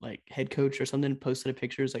school like head coach or something posted a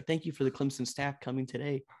picture. It's like, thank you for the Clemson staff coming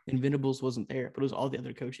today. And Venables wasn't there, but it was all the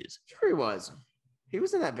other coaches. Sure he was. He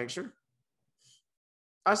was in that picture.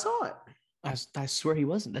 I saw it. I swear he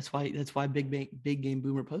wasn't. That's why Big Game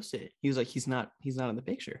Boomer posted it. He was like, he's not in the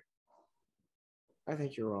picture. I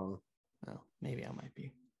think you're wrong. Well, maybe I might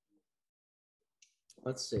be.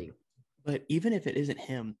 Let's see. But even if it isn't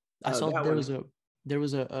him, I saw there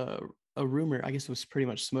was a rumor, I guess it was pretty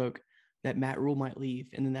much smoke, that Matt Rule might leave,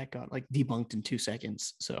 and then that got like debunked in 2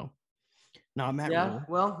 seconds. So not Matt Rule.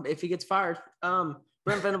 Well, if he gets fired. Brent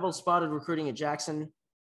Venables spotted recruiting at Jackson,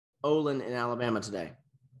 Olin in Alabama today.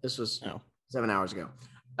 This was 7 hours ago.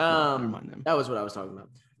 Never mind them. That was what I was talking about.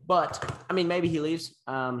 But I mean, maybe he leaves.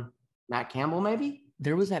 Matt Campbell, maybe.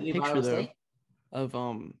 There was that picture though of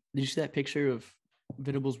did you see that picture of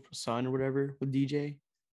Venables' son or whatever with DJ?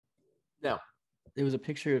 No. There was a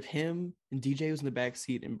picture of him and DJ was in the back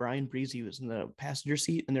seat and Brian Breezy was in the passenger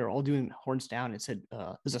seat and they were all doing horns down. It said,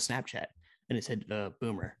 there's a Snapchat and it said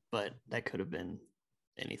Boomer, but that could have been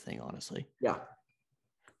anything, honestly. Yeah.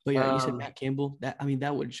 But yeah, you said Matt Campbell.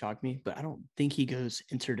 That would shock me, but I don't think he goes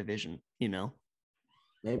interdivision,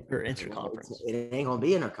 maybe, or interconference. It ain't gonna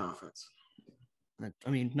be interconference. I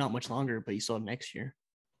mean, not much longer, but you saw next year.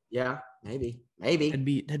 Yeah, maybe. That'd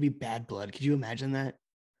be bad blood. Could you imagine that?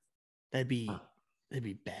 That'd be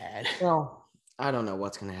bad. Well, I don't know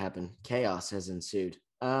what's gonna happen. Chaos has ensued.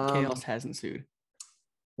 Chaos has ensued.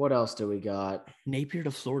 What else do we got? Napier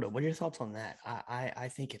to Florida. What are your thoughts on that? I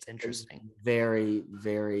think it's interesting. Very,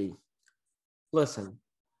 very. Listen,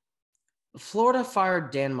 Florida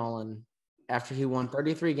fired Dan Mullen after he won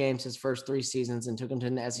 33 games his first 3 seasons and took him to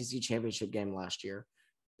an SEC championship game last year.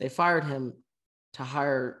 They fired him to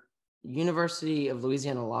hire University of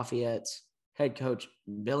Louisiana Lafayette's head coach,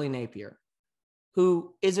 Billy Napier,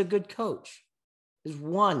 who is a good coach, is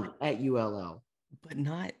won at ULL. But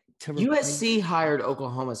not to USC hired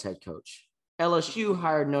Oklahoma's head coach. LSU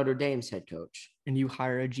hired Notre Dame's head coach. And you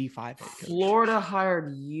hire a G5 head coach. Florida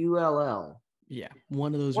hired ULL. Yeah,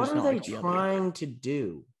 one of those. What are they trying to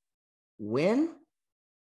do? Win?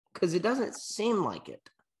 because it doesn't seem like it.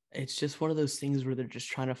 It's just one of those things where they're just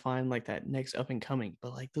trying to find like that next up and coming,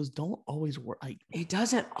 but like those don't always work. It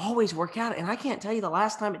doesn't always work out, and I can't tell you the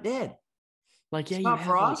last time it did. Yeah, you Scott have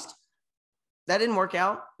Frost. That didn't work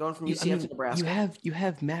out going from UCF to Nebraska. You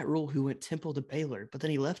have Matt Rule who went Temple to Baylor, but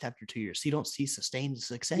then he left after 2 years. So you don't see sustained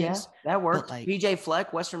success. Yeah, that worked. Like, PJ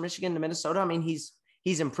Fleck, Western Michigan to Minnesota. I mean, he's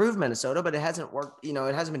improved Minnesota, but it hasn't worked. It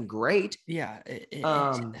hasn't been great. Yeah.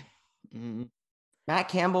 Matt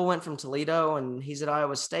Campbell went from Toledo and he's at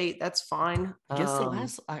Iowa State. That's fine.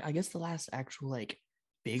 I guess the last actual like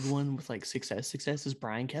big one with like success is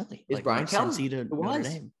Brian Kelly. Is like Brian Kelly? Cincy to Notre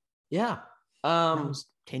Dame. Yeah. That was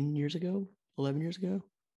 10 years ago, 11 years ago.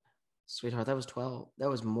 Sweetheart, that was 12. That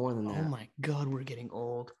was more than that. Oh my God, we're getting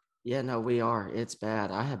old. Yeah, no, we are. It's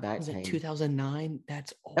bad. I have back pain. Was it 2009?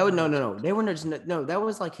 That's old. That was, no. They were no. That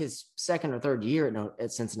was like his second or third year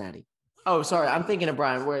at Cincinnati. Oh, sorry. I'm thinking of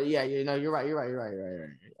Brian. Where? Yeah, you're right.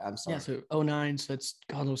 I'm sorry. Yeah, so 2009. So that's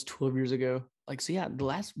God, that was 12 years ago. Like, so yeah, the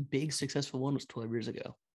last big successful one was 12 years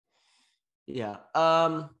ago. Yeah.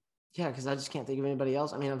 Yeah, because I just can't think of anybody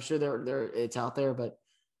else. I mean, I'm sure it's out there, but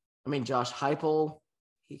I mean, Josh Heupel,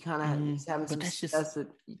 he kind of he's having some success at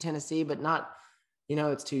Tennessee, but not.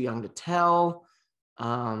 It's too young to tell.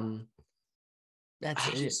 That's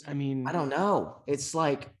it. I mean, I don't know. It's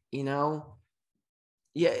like, yeah.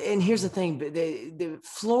 And here's the thing, but the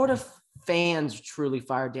Florida fans truly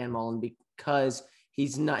fired Dan Mullen because he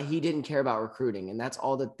didn't care about recruiting. And that's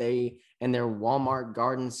all that they and their Walmart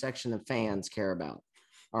garden section of fans care about.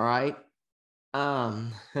 All right.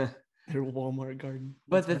 Their Walmart garden.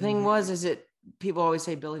 But the thing is that people always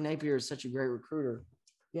say Billy Napier is such a great recruiter.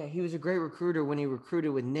 Yeah, he was a great recruiter when he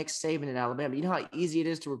recruited with Nick Saban at Alabama. You know how easy it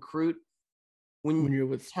is to recruit when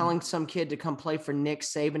you're telling some kid to come play for Nick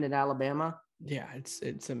Saban at Alabama? Yeah, it's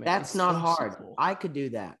amazing. That's not hard. Simple. I could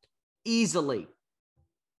do that easily.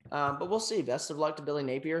 But we'll see. Best of luck to Billy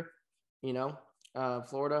Napier.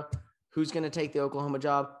 Florida. Who's going to take the Oklahoma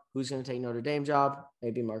job? Who's going to take Notre Dame job?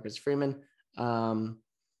 Maybe Marcus Freeman. Not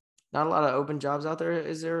a lot of open jobs out there.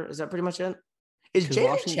 Is there? Is that pretty much it? Is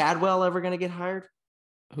Jamie Chadwell ever going to get hired?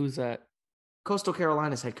 Who's that? Coastal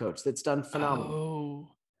Carolina's head coach that's done phenomenal.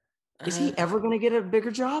 Oh, is he ever going to get a bigger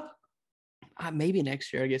job? Maybe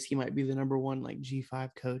next year. I guess he might be the number one like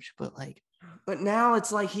G5 coach, but now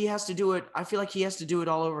it's like he has to do it. I feel like he has to do it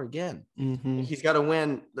all over again. Mm-hmm. He's got to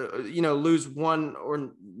win, lose one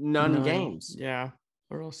or none games. Yeah.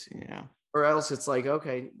 Or else it's like,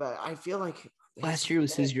 okay, but I feel like last year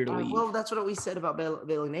was his year to leave. Well, that's what we said about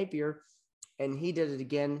Billy Napier. And he did it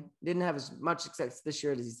again. Didn't have as much success this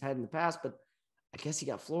year as he's had in the past, but I guess he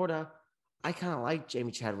got Florida. I kind of like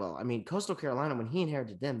Jamie Chadwell. I mean, Coastal Carolina, when he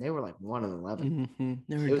inherited them, they were like 1-11.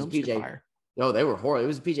 Mm-hmm. It was PJ. Fire. No, they were horrible. It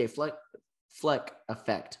was PJ Fleck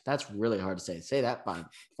effect. That's really hard to say. Say that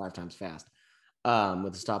five times fast.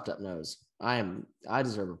 With a stopped up nose. I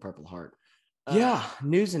deserve a Purple Heart. Yeah,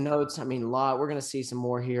 news and notes. I mean, a lot. We're gonna see some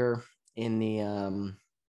more here in the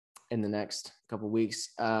next couple of weeks.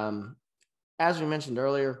 As we mentioned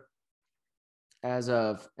earlier, as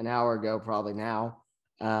of an hour ago, probably now,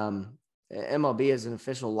 MLB is an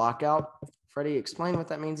official lockout. Freddie, explain what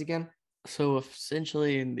that means again. So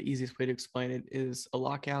essentially, and the easiest way to explain it is a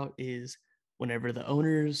lockout is whenever the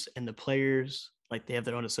owners and the players, like they have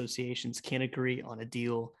their own associations, can't agree on a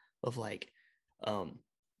deal of like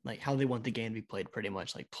how they want the game to be played, pretty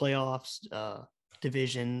much like playoffs,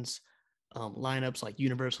 divisions, lineups like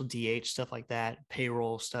universal DH, stuff like that,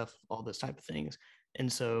 payroll stuff, all those type of things. And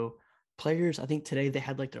so players, I think today they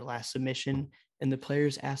had like their last submission, and the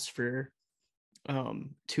players asked for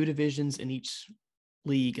 2 divisions in each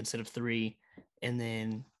league instead of 3, and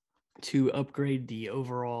then to upgrade the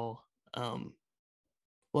overall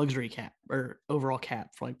luxury cap or overall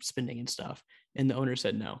cap for like spending and stuff. And the owner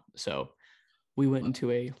said no. So we went into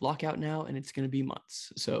a lockout now, and it's going to be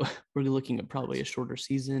months. So we're looking at probably a shorter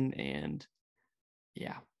season, and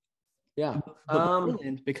yeah. But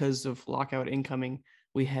because of lockout incoming,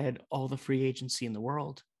 we had all the free agency in the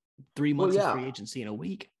world, 3 months of free agency in a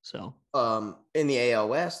week. So in the AL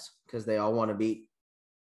West, because they all want to beat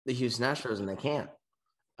the Houston Astros, and they can't.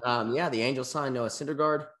 The Angels signed Noah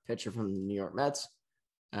Syndergaard, pitcher from the New York Mets.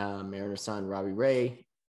 Mariners signed Robbie Ray,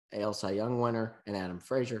 AL Cy Young winner, and Adam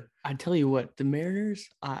Frazier. I tell you what, the Mariners,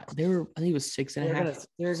 they were, I think it was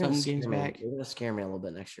 6.5 some games back. They're going to scare me a little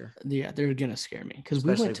bit next year. Yeah, they're going to scare me because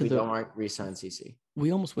we went to the. Don't re-sign CC.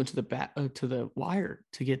 We almost went to the wire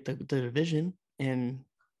to get the division, and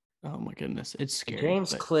oh my goodness, it's scary.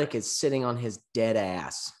 James Click is sitting on his dead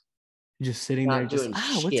ass, just sitting there, just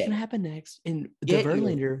what's going to happen next? And the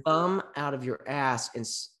Verlander out of your ass, and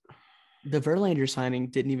the Verlander signing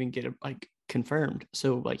didn't even get confirmed.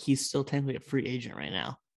 So like he's still technically a free agent right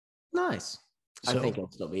now. Nice. I So think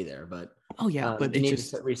he'll still be there, but oh yeah, but you it's need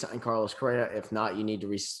just to re-sign Carlos Correa. If not, you need to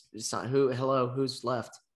re-sign who's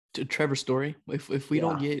left? to Trevor Story. If we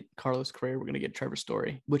don't Yeah. get Carlos Correa, we're gonna get Trevor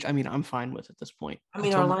Story, which I mean I'm fine with at this point. I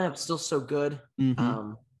mean, our lineup's still so good.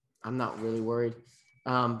 Mhm. I'm not really worried.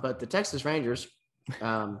 But the Texas Rangers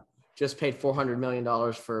just paid $400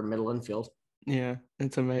 million for middle infield. Yeah,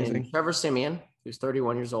 it's And amazing. Trevor Simeon, who's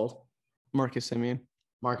 31 years old. Marcus Semien.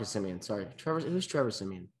 Marcus Simeon, sorry. Who's Trevor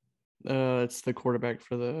Simeon? It's the quarterback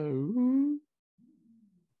for the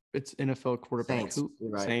it's NFL quarterback. Saints. Who?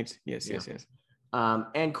 You're right. Saints. Yes, Yeah. yes.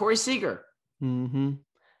 And Corey Seager. Mm-hmm.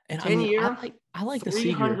 And 10-year, I like the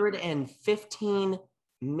Seager. $315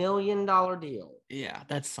 million deal. Yeah,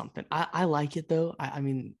 that's something. I like it though. I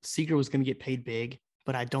mean, Seager was going to get paid big,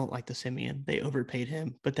 but I don't like the Simeon. They overpaid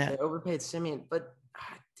him. But They overpaid Simeon, but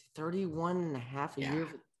 31 and a half a year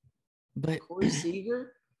for but Corey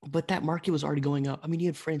Seager. But that market was already going up. I mean, you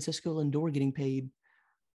had Francisco Lindor getting paid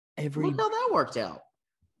every. Look how that worked out.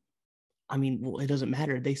 I mean, well, it doesn't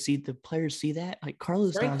matter. They see the players see that. Like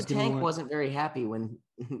Carlos Frank the Styles didn't Tank want. wasn't very happy when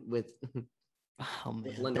with. Oh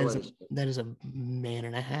with man, Lindor. that is a man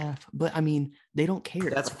and a half. But I mean, they don't care.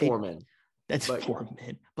 That's like, four men. That's but, 4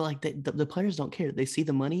 men. But like the players don't care. They see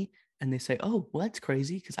the money and they say, "Oh, well, that's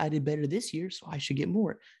crazy because I did better this year, so I should get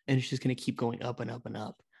more." And it's just going to keep going up and up and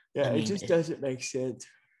up. Yeah, I mean, it just doesn't make sense.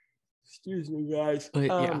 Excuse me, guys. But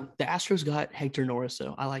yeah, the Astros got Hector Norris,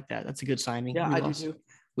 so I like that. That's a good signing. Yeah, I do too.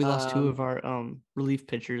 We lost two of our relief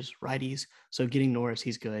pitchers, righties. So getting Norris,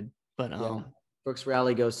 he's good. But Brooks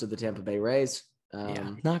Rowley goes to the Tampa Bay Rays.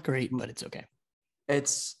 Not great, but it's okay.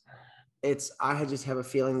 It's. I just have a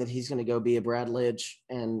feeling that he's going to go be a Brad Lidge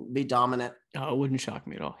and be dominant. Oh, it wouldn't shock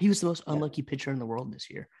me at all. He was the most unlucky pitcher in the world this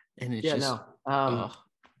year, and it's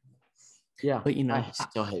yeah, but you know, I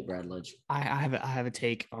still hate Brad Lidge. I have a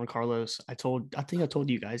take on Carlos. I think I told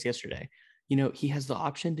you guys yesterday. You know, he has the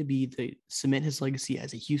option to cement his legacy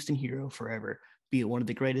as a Houston hero forever, be one of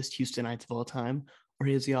the greatest Houstonites of all time, or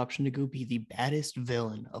he has the option to go be the baddest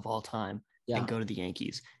villain of all time and go to the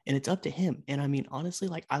Yankees. And it's up to him. And I mean, honestly,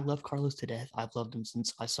 like I love Carlos to death. I've loved him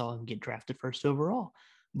since I saw him get drafted first overall.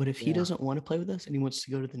 But if he doesn't want to play with us and he wants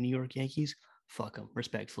to go to the New York Yankees, fuck him,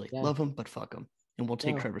 respectfully. Love him, but fuck him. And we'll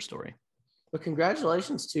take Trevor Story. But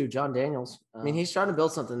congratulations to John Daniels. I mean, he's trying to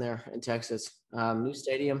build something there in Texas. New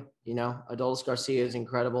stadium, you know, Adolis Garcia is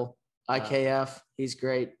incredible. IKF, he's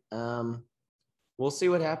great. We'll see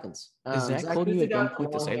what happens. Is Zach holding you at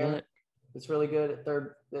gunpoint to say that? It's really good at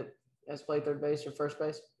third. That has played third base or first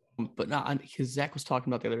base. But not because Zach was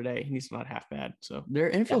talking about the other day. He's not half bad. So their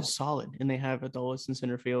infield's solid, and they have Adolis in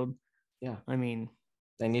center field. Yeah, I mean,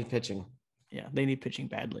 they need pitching. Yeah, they need pitching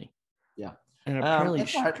badly. Yeah. And apparently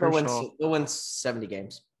Kershaw they'll win 70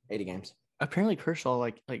 games, 80 games. Apparently Kershaw,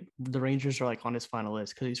 like the Rangers are like on his final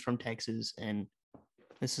list because he's from Texas and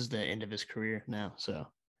this is the end of his career now. So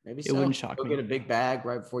maybe it wouldn't shock me. Get a big bag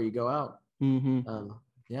right before you go out. Mm-hmm.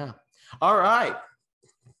 Yeah. All right.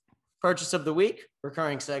 Purchase of the week,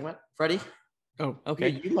 recurring segment. Freddie. Oh,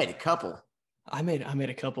 okay. You made a couple. I made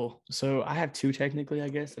a couple. So I have two technically, I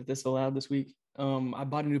guess, if this allowed this week. I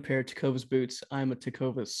bought a new pair of Tecovas boots. I'm a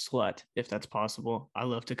Tecovas slut, if that's possible. I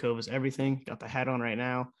love Tecovas everything. Got the hat on right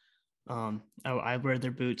now. I wear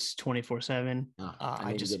their boots 24/7.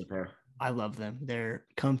 I just get a pair. I love them. They're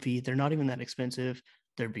comfy. They're not even that expensive.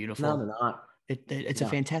 They're beautiful. No, they're not. It's a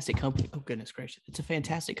fantastic company. Oh, goodness gracious. It's a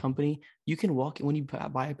fantastic company. You can walk when you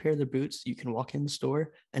buy a pair of their boots, you can walk in the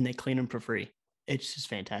store and they clean them for free. It's just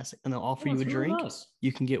fantastic. And they'll offer you a drink. Nice.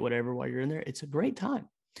 You can get whatever while you're in there. It's a great time.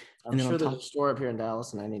 I'm sure there's a store up here in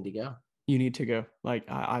Dallas and I need to go. You need to go. Like,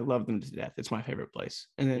 I love them to death. It's my favorite place.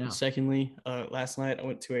 And then secondly, last night I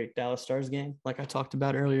went to a Dallas Stars game, like I talked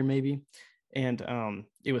about earlier, maybe. And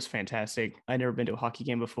it was fantastic. I'd never been to a hockey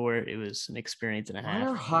game before. It was an experience and a half. Why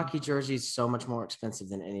are hockey jerseys so much more expensive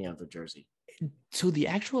than any other jersey? So the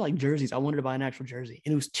actual jerseys, I wanted to buy an actual jersey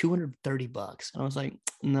and it was $230. And I was like,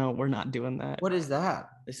 no, we're not doing that. What is that?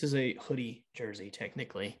 This is a hoodie jersey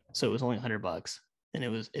technically. So it was only $100 and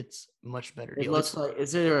it's much better. It looks like,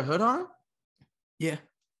 is there a hood on it? Yeah.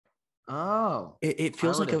 Oh, it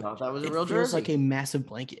feels like that was a real jersey. It feels like a massive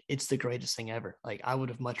blanket. It's the greatest thing ever. Like I would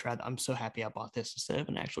have much rather. I'm so happy I bought this instead of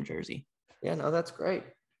an actual jersey. Yeah, no, that's great.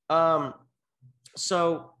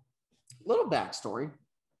 So little backstory.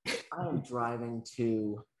 I am driving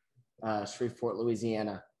to Shreveport,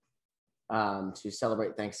 Louisiana, to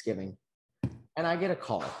celebrate Thanksgiving, and I get a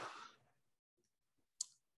call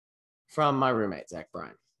from my roommate Zach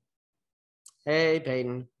Bryan. Hey,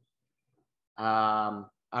 Peyton.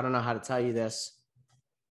 I don't know how to tell you this,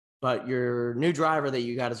 But your new driver that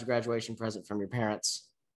you got as a graduation present from your parents,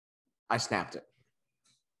 I snapped it.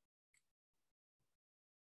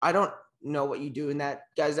 I don't know what you do in that,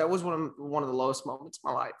 guys. That was one of the lowest moments of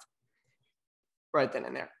my life, right then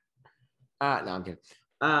and there. No, I'm kidding.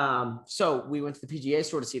 So we went to the PGA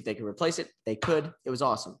store to see if they could replace it. They could. It was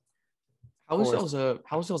awesome. How was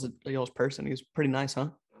y'all's person? He was pretty nice, huh?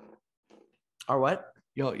 Or what?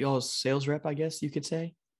 Y'all's sales rep, I guess you could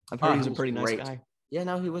say. I've heard he's a pretty nice guy. Yeah,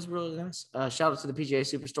 no, he was really nice. Shout out to the PGA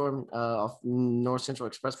Superstore off North Central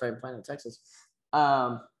Expressway in Plano, Texas.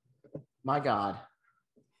 My God.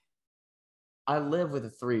 I live with a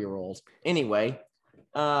 3-year-old. Anyway,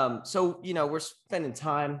 so, we're spending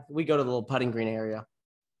time. We go to the little putting green area.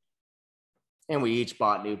 And we each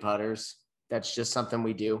bought new putters. That's just something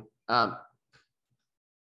we do.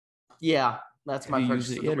 Yeah, that's my purchase.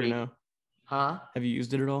 Have you used it yet or no? Huh? Have you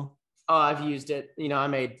used it at all? Oh, I've used it. I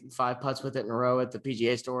made 5 putts with it in a row at the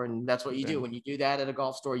PGA store, and that's what you do. When you do that at a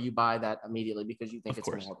golf store, you buy that immediately because you think it's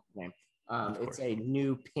going to help the game. It's a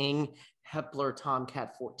new Ping Hepler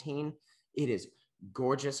Tomcat 14. It is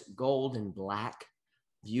gorgeous, gold and black,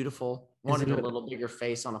 beautiful. Wanted a little bigger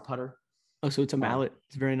face on a putter. Oh, so it's a mallet.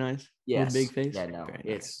 It's very nice. Yes. With a big face. Yeah, no,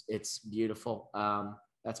 it's beautiful.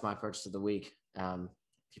 That's my purchase of the week.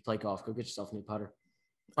 If you play golf, go get yourself a new putter.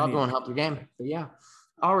 Probably won't help your game, but yeah.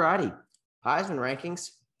 All righty. Heisman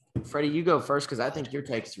rankings. Freddie, you go first because I think your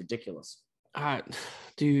take is ridiculous.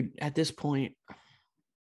 Dude, at this point,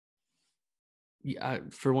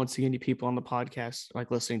 for once again, you people on the podcast,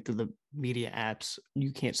 like listening to the media apps,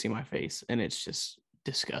 you can't see my face, and it's just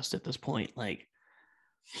disgust at this point. Like,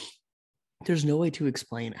 there's no way to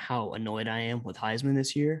explain how annoyed I am with Heisman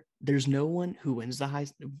this year. There's no one who wins the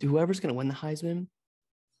Heisman. Whoever's going to win the Heisman,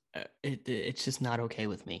 it's just not okay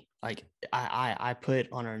with me. Like I put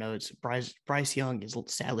on our notes, Bryce Young is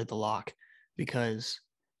sadly the lock because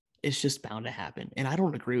it's just bound to happen. And I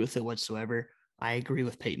don't agree with it whatsoever. I agree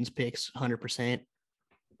with Peyton's picks 100%,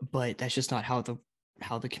 but that's just not how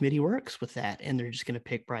the committee works with that. And they're just going to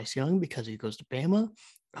pick Bryce Young because he goes to Bama.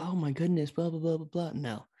 Oh my goodness, blah, blah, blah, blah, blah.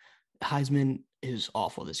 No, Heisman is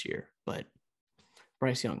awful this year, but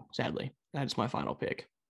Bryce Young, sadly, that is my final pick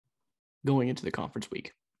going into the conference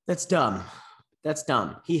week. That's dumb.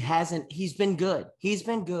 He's been good.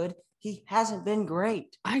 He hasn't been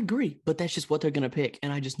great. I agree, but that's just what they're going to pick.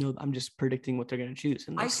 And I just know I'm just predicting what they're going to choose.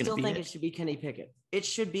 And I still think it should be Kenny Pickett. It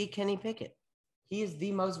should be Kenny Pickett. He is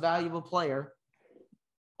the most valuable player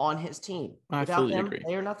on his team. Without him, agree.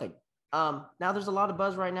 They are nothing. Now there's a lot of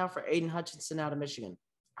buzz right now for Aiden Hutchinson out of Michigan.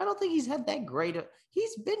 I don't think he's had that great.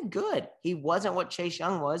 He's been good. He wasn't what Chase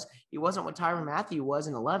Young was. He wasn't what Tyrann Mathieu was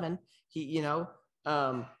in 11. He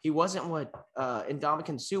wasn't what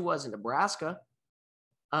Ndamukong Suh was in Nebraska.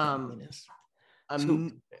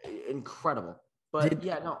 Incredible. But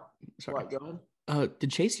Sorry, go ahead.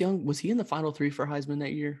 Did Chase Young, was he in the final 3 for Heisman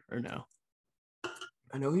that year or no?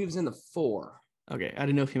 I know he was in the 4. Okay, I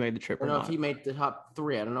didn't know if he made the trip or not. I don't know if he made the top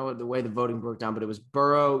 3. I don't know the way the voting broke down, but it was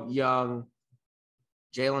Burrow, Young,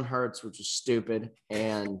 Jalen Hurts, which was stupid,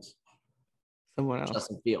 and someone else.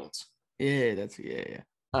 Justin Fields. Yeah.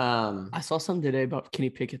 I saw something today about Kenny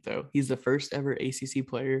Pickett, though. He's the first ever ACC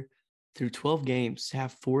player through 12 games to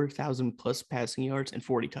have 4,000 plus passing yards and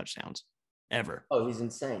 40 touchdowns ever. Oh, he's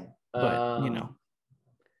insane. But,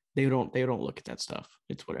 they don't look at that stuff.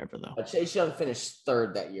 It's whatever, though. Chase Young finished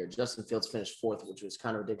 3rd that year. Justin Fields finished 4th, which was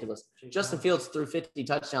kind of ridiculous. Justin Fields threw 50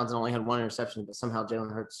 touchdowns and only had 1 interception, but somehow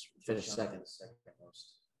Jalen Hurts finished 2nd.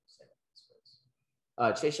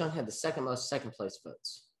 Chase Young had the second most second-place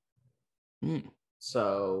votes.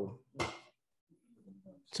 So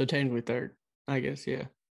technically 3rd, I guess, yeah.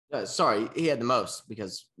 Sorry, he had the most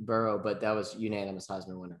because Burrow, but that was unanimous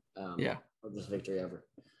Heisman winner. Of this victory ever.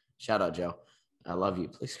 Shout out, Joe. I love you.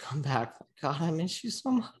 Please come back. God, I miss you so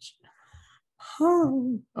much.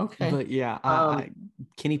 Okay. But yeah,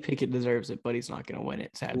 Kenny Pickett deserves it, but he's not going to win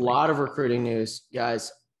it, sadly. A lot of recruiting news.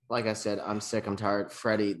 Guys, like I said, I'm sick. I'm tired.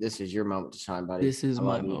 Freddie, this is your moment to shine, buddy. This is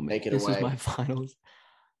my moment. Make it this away. Is my finals.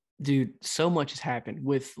 Dude, so much has happened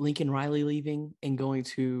with Lincoln Riley leaving and going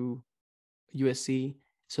to USC.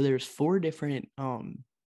 So there's 4 different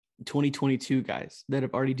 2022 guys that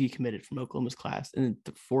have already decommitted from Oklahoma's class, and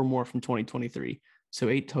 4 more from 2023. So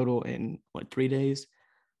 8 total in 3 days.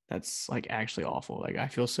 That's like actually awful. Like I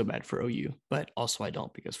feel so bad for OU, but also I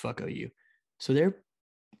don't because fuck OU. So they're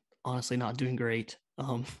honestly not doing great.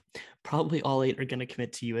 Probably all 8 are going to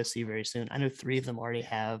commit to USC very soon. I know 3 of them already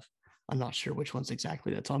have. I'm not sure which ones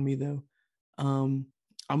exactly. That's on me though. I'm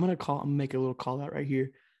gonna make a little call out right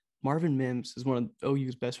here. Marvin Mims is one of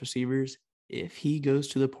OU's best receivers. If he goes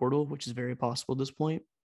to the portal, which is very possible at this point,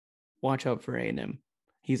 watch out for A&M.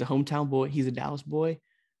 He's a hometown boy. He's a Dallas boy.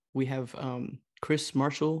 We have Chris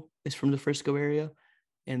Marshall is from the Frisco area,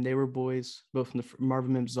 and they were boys. Both from the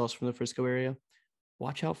Marvin Mims is also from the Frisco area.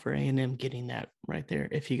 Watch out for A&M getting that right there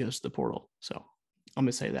if he goes to the portal. So I'm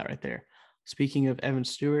gonna say that right there. Speaking of Evan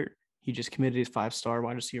Stewart, he just committed his 5-star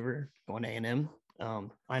wide receiver going to A&M.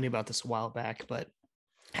 I knew about this a while back, but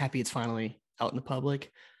happy it's finally out in the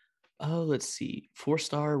public. Oh, let's see.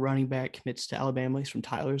 4-star running back commits to Alabama. He's from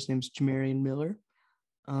Tyler. His name's Jamarian Miller.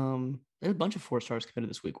 There's a bunch of 4-stars committed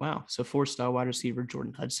this week. Wow. So 4-star wide receiver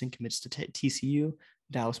Jordan Hudson commits to TCU,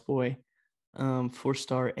 Dallas boy.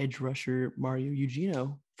 4-star edge rusher Mario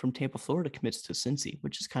Eugenio from Tampa, Florida commits to Cincy,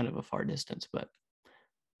 which is kind of a far distance, but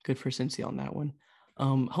good for Cincy on that one.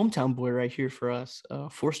 Hometown boy right here for us.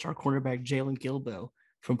 4-star cornerback Jalen Gilbo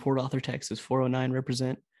from Port Arthur, Texas. 409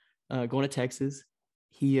 represent. Going to Texas.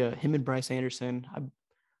 Him and Bryce Anderson,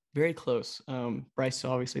 very close. Bryce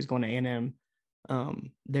obviously is going to A&M.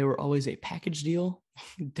 They were always a package deal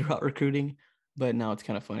throughout recruiting, but now it's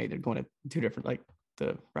kind of funny. They're going to two different, like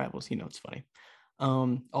the rivals, it's funny.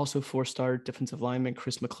 Also 4-star defensive lineman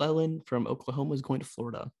Chris McClellan from Oklahoma is going to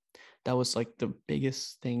Florida. That was like the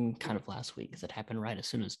biggest thing kind of last week because it happened right as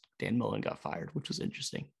soon as Dan Mullen got fired, which was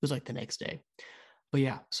interesting. It was like the next day. But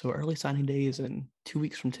yeah, so early signing day is in 2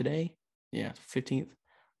 weeks from today. Yeah, 15th.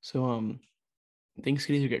 So things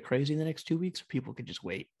could either get crazy in the next 2 weeks or people could just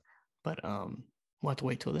wait. But we'll have to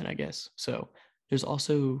wait till then, I guess. So there's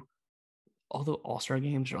also all the All-Star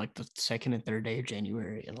games are like the 2nd and 3rd day of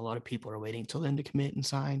January, and a lot of people are waiting till then to commit and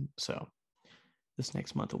sign. So this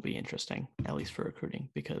next month will be interesting, at least for recruiting,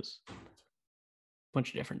 because a bunch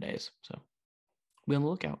of different days. So be on the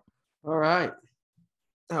lookout. All right.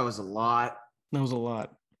 That was a lot.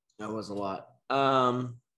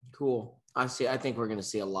 Cool. I think we're going to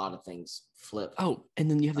see a lot of things flip. Oh,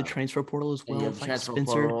 and then you have the transfer portal as well. You have the transfer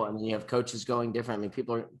portal, and then you have coaches going different. I mean,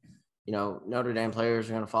 people are, Notre Dame players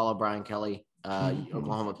are going to follow Brian Kelly.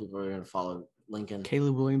 Oklahoma people are going to follow Lincoln.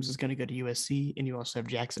 Caleb Williams is going to go to USC, and you also have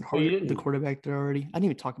Jackson Hart, the quarterback there already. I didn't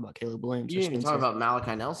even talk about Caleb Williams. You didn't even talk about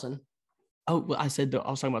Malachi Nelson. Oh, well, I was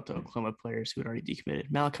talking about the Oklahoma players who had already decommitted.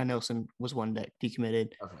 Malachi Nelson was one that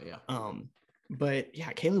decommitted. Okay, yeah. But yeah,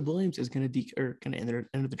 Caleb Williams is going to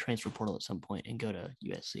enter the transfer portal at some point and go to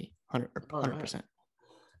USC. 100%. Right.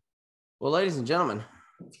 Well, ladies and gentlemen,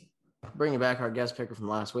 bringing back our guest picker from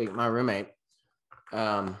last week, my roommate.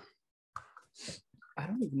 I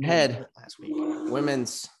don't even know head last week.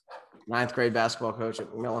 Women's 9th grade basketball coach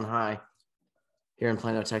at Millen High here in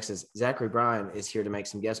Plano, Texas. Zachary Bryan is here to make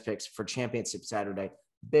some guest picks for Championship Saturday.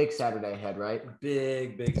 Big Saturday ahead, right?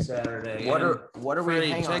 Big Saturday. What are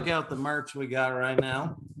Freddie, we check out the merch we got right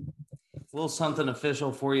now. A little something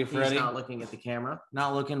official for you, Freddie. He's not looking at the camera.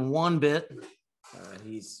 Not looking one bit.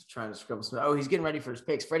 He's trying to scribble some. Oh, he's getting ready for his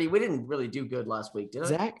picks. Freddie, we didn't really do good last week, did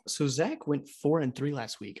I? Zach went 4-3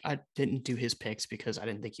 last week. I didn't do his picks because I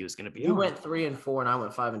didn't think he was going to be. You went 3-4, and I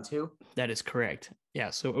went 5-2. That is correct.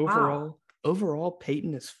 Yeah. So overall,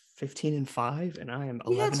 Peyton is 15-5, and I am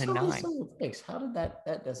 11-9. Picks. How did that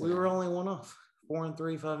doesn't? We were only one off.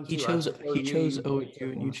 4-3, 5-2. He chose OU,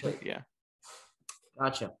 and you chose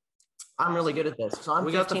Gotcha. I'm really good at this. So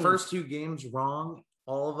we got the first 2 games wrong,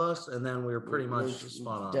 all of us, and then we were pretty much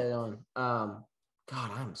spot on. Dead on.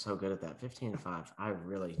 God, I'm so good at that. 15-5. I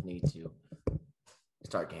really need to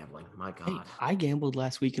start gambling. My God. Hey, I gambled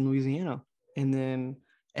last week in Louisiana, and then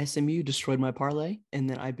SMU destroyed my parlay, and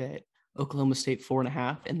then I bet Oklahoma State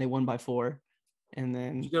 4.5, and they won by 4. And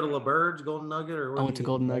then did you go to LaBerge, Golden Nugget, or I went to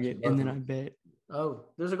Golden Nugget, and then I bet. Oh,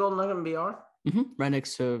 there's a Golden Nugget in BR. Mm-hmm, right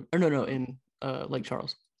next to, in Lake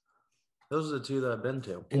Charles. Those are the 2 that I've been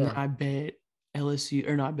to. And then I bet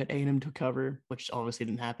LSU, I bet A&M to cover, which obviously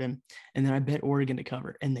didn't happen. And then I bet Oregon to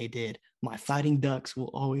cover, and they did. My Fighting Ducks will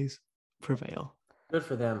always prevail. Good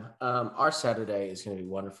for them. Our Saturday is going to be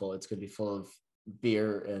wonderful. It's going to be full of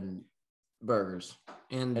beer and burgers.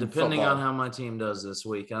 And depending on how my team does this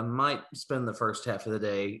week, I might spend the first half of the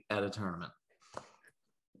day at a tournament.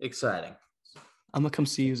 Exciting. I'm going to come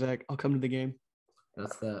see you, Zach. I'll come to the game.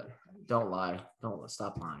 That's the – don't lie. Don't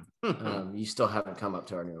stop lying. You still haven't come up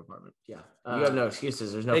to our new apartment. Yeah. You have no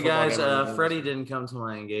excuses. There's no – Hey, guys, Freddie didn't come to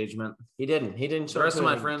my engagement. He didn't. The rest of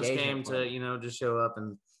my friends came to, just show up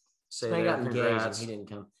and say their congrats. He didn't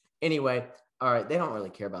come. Anyway, all right. They don't really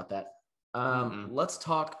care about that. Let's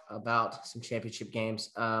talk about some championship games.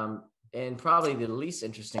 And probably the least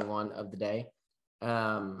interesting one of the day,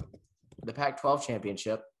 the Pac-12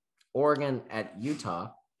 championship, Oregon at Utah.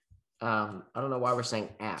 I don't know why we're saying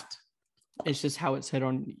at. It's just how it's said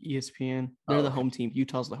on ESPN. They're the home team.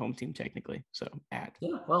 Utah's the home team technically. So at.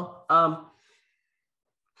 Yeah. Well,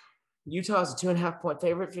 Utah's a 2.5 point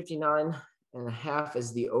favorite, 59 39.5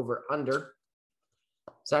 is the over-under.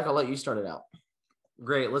 Zach, I'll let you start it out.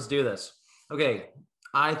 Great. Let's do this. Okay.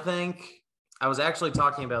 I think I was actually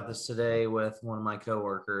talking about this today with one of my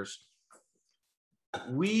coworkers.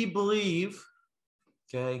 We believe,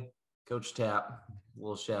 okay, Coach Tapp,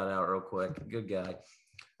 little shout out real quick. Good guy.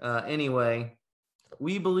 Anyway,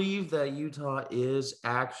 we believe that Utah is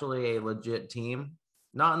actually a legit team,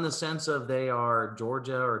 not in the sense of they are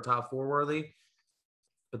Georgia or top four worthy,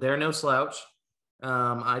 but they're no slouch.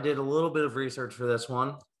 I did a little bit of research for this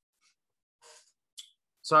one.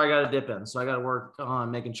 So I got to dip in. So I got to work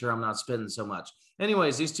on making sure I'm not spitting so much.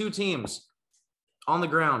 Anyways, these two teams on the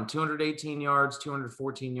ground, 218 yards,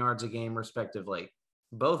 214 yards a game, respectively.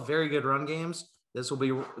 Both very good run games.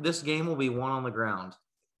 This game will be won on the ground.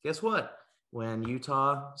 Guess what? When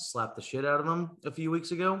Utah slapped the shit out of them a few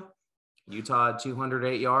weeks ago, Utah had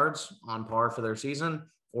 208 yards on par for their season.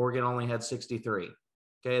 Oregon only had 63.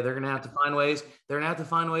 Okay, they're going to have to find ways. They're going to have to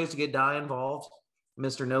find ways to get Dye involved,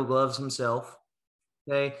 Mr. No Gloves himself.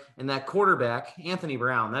 Okay, and that quarterback, Anthony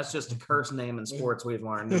Brown, that's just a cursed name in sports we've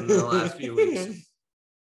learned in the last few weeks.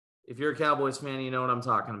 If you're a Cowboys fan, you know what I'm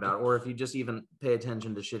talking about, or if you just even pay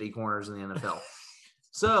attention to shitty corners in the NFL.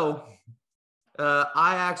 So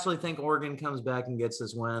I actually think Oregon comes back and gets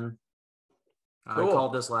this win. Cool. I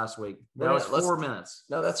called this last week. That was 4 minutes.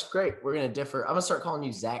 No, that's great. We're going to differ. I'm going to start calling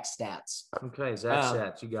you Zach Stats. Okay, Zach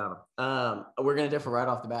Stats. You got him. We're going to differ right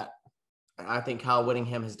off the bat. I think Kyle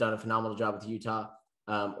Whittingham has done a phenomenal job with Utah.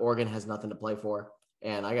 Oregon has nothing to play for,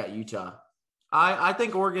 and I got Utah. I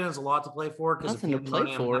think Oregon has a lot to play for because if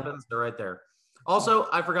pandemonium happens, they're right there. Also,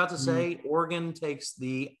 I forgot to say, Oregon takes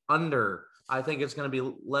the under. I think it's going to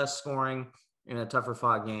be less scoring in a tougher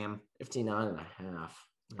fought game. 59.5.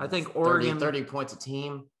 I think Oregon 30 points a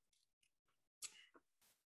team.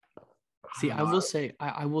 See, I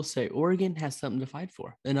will say Oregon has something to fight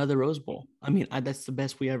for. Another Rose Bowl. I mean, that's the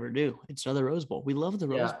best we ever do. It's another Rose Bowl. We love the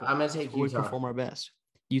Rose Bowl. I'm going to take Utah. We perform our best.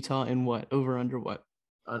 Utah in what? Over, under what?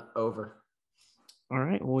 Over. All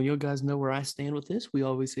right. Well, you guys know where I stand with this. We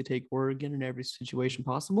always say take Oregon in every situation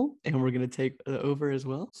possible, and we're going to take the over as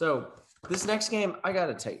well. So this next game, I got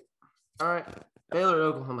to take. All right. Baylor,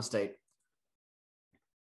 Oklahoma State.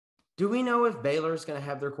 Do we know if Baylor is going to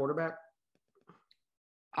have their quarterback?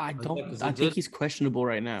 I think he's questionable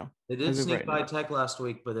right now. They did sneak by Tech last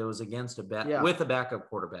week, but it was against with a backup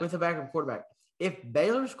quarterback. With a backup quarterback. If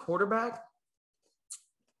Baylor's quarterback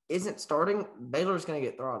isn't starting, Baylor's going to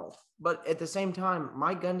get throttled. But at the same time,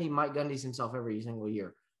 Mike Gundy's himself every single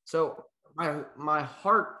year. So my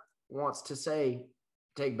heart wants to say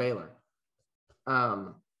take Baylor.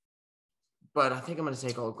 But I think I'm going to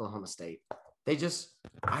take Oklahoma State.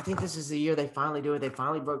 I think this is the year they finally do it. They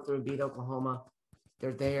finally broke through and beat Oklahoma.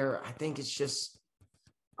 They're there. I think it's just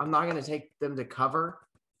 – I'm not going to take them to cover,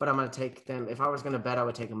 but I'm going to take them – if I was going to bet, I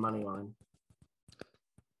would take a money line.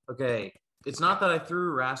 Okay. It's not that I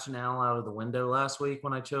threw rationale out of the window last week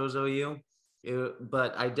when I chose OU,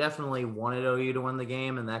 but I definitely wanted OU to win the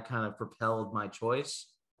game, and that kind of propelled my choice.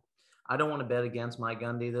 I don't want to bet against Mike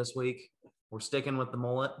Gundy this week. We're sticking with the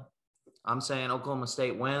mullet. I'm saying Oklahoma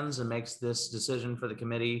State wins and makes this decision for the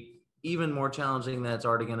committee even more challenging than it's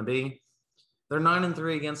already going to be. They're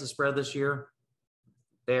 9-3 against the spread this year.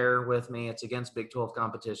 Bear with me. It's against Big 12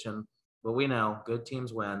 competition. But we know good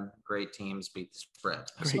teams win, great teams beat the spread.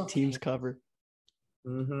 Great teams cover.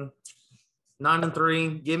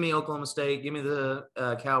 9-3. Give me Oklahoma State. Give me the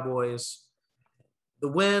Cowboys. The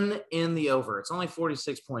win in the over. It's only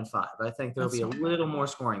 46.5. I think there'll be a little more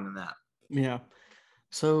scoring than that. Yeah.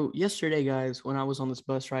 So yesterday, guys, when I was on this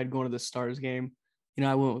bus ride going to the Stars game,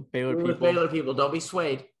 I went with Baylor people. With Baylor people. Don't be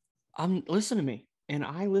swayed. Listen to me. And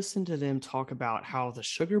I listened to them talk about how the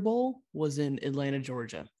Sugar Bowl was in Atlanta,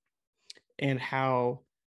 Georgia. And how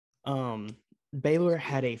Baylor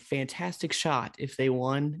had a fantastic shot if they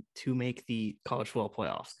won to make the college football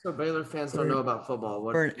playoffs. So Baylor fans don't know about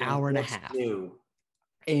football. For an hour and a half. New?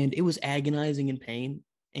 And it was agonizing in pain.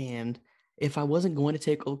 And if I wasn't going to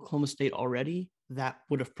take Oklahoma State already, that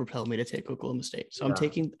would have propelled me to take Oklahoma State. So I'm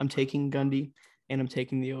taking Gundy and I'm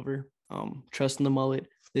taking the over. Trusting the mullet.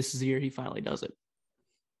 This is the year he finally does it.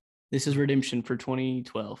 This is redemption for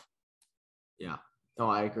 2012. Yeah. No,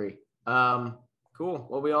 I agree. Cool.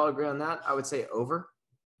 Well, we all agree on that. I would say over.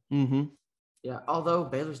 Mm-hmm. Yeah. Although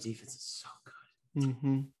Baylor's defense is so good.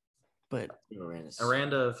 Mm-hmm. But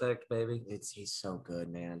Aranda effect, baby. He's so good,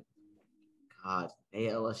 man. God,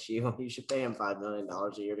 ALSU. You should pay him $5 million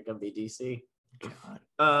a year to come be DC.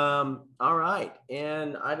 God. All right.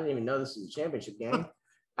 And I didn't even know this was a championship game.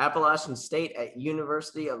 Appalachian State at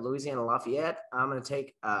University of Louisiana Lafayette. I'm going to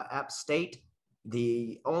take App State.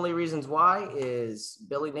 The only reasons why is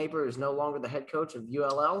Billy Napier is no longer the head coach of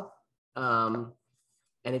ULL.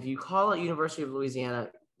 And if you call it University of Louisiana,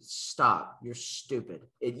 stop. You're stupid.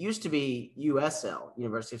 It used to be USL,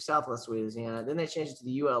 University of Southwest Louisiana. Then they changed it to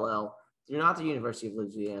the ULL. You're not the University of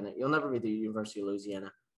Louisiana. You'll never be the University of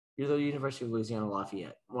Louisiana. You're the University of Louisiana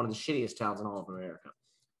Lafayette, one of the shittiest towns in all of America.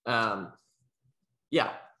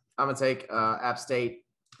 Yeah, I'm going to take App State.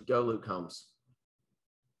 Go Luke Combs.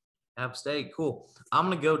 App State, cool. I'm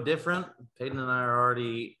going to go different. Peyton and I are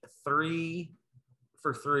already 3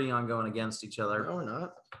 for 3 on going against each other. No, we're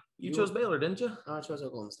not. You chose Baylor, didn't you? No, I chose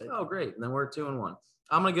Oklahoma State. Oh, great. And then we're 2-1.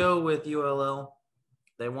 I'm going to go with ULL.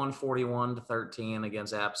 They won 41-13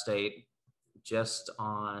 against App State just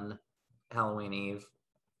on Halloween Eve.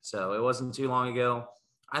 So it wasn't too long ago.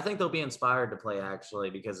 I think they'll be inspired to play, actually,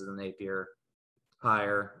 because of the Napier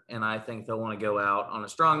hire. And I think they'll want to go out on a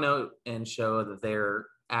strong note and show that they're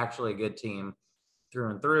actually a good team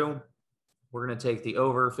through and through. We're going to take the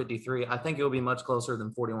over 53. I think it will be much closer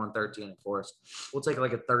than 41-13, of course. We'll take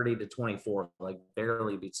like a 30-24, like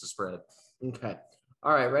barely beats the spread. Okay.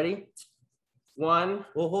 All right, ready? 1.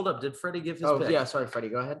 Well, hold up. Did Freddie give his pick? Yeah, sorry, Freddie.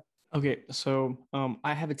 Go ahead. Okay, so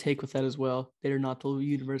I have a take with that as well. They are not the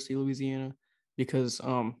University of Louisiana because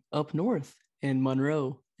up north in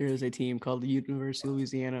Monroe, there is a team called the University of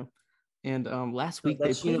Louisiana. And last week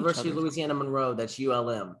That's they played University each of other. Louisiana Monroe. That's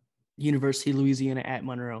ULM. University of Louisiana at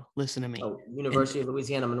Monroe. Listen to me. Oh, University of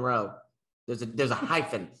Louisiana Monroe. There's a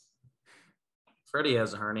hyphen. Freddie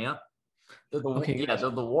has a hernia. They're the Okay.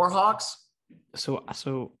 Warhawks.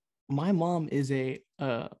 So my mom is a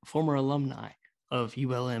former alumni of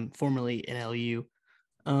ULM, formerly NLU.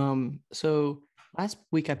 So last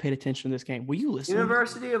week I paid attention to this game. Were you listening?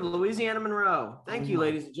 University of Louisiana Monroe. Thank you,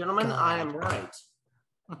 ladies and gentlemen. God. I am right.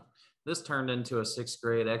 This turned into a 6th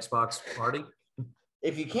grade Xbox party.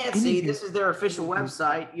 If you can't see, this is their official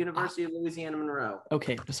website, University of Louisiana Monroe.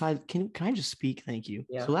 Okay. Besides, can I just speak? Thank you.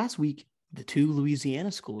 Yeah. So last week, the two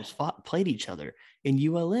Louisiana schools played each other, and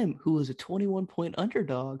ULM, who was a 21-point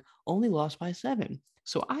underdog, only lost by 7.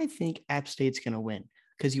 So I think App State's going to win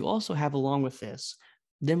because you also have, along with this,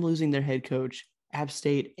 them losing their head coach, App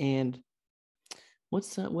State, and what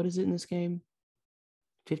is it in this game?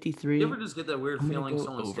 53. You ever just get that weird I'm gonna feeling go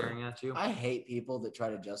someone's over. staring at you? I hate people that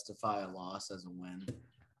try to justify a loss as a win.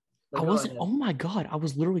 I wasn't. Oh my God! I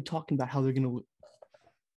was literally talking about how they're gonna.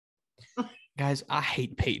 Guys, I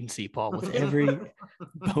hate Peyton Paul with every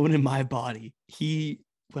bone in my body.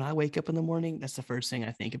 When I wake up in the morning, that's the first thing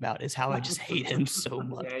I think about is how I just hate him so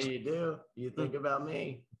much. Yeah, you do. You think about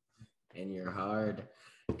me, and you're hard.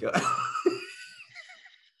 Go.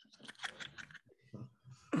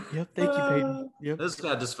 Yep. Thank you, Peyton. Yep. This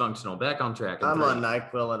got dysfunctional. Back on track. I'm on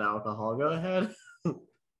NyQuil and alcohol. Go ahead.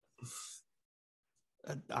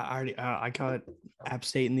 I caught App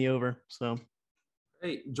State in the over. So.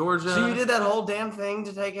 Hey, Georgia. So you did that whole damn thing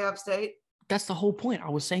to take App State? That's the whole point. I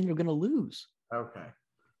was saying they're gonna lose. Okay.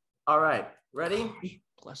 All right. Ready?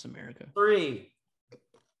 Bless America. 3,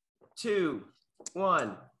 2,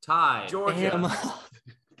 1. Tie. Georgia.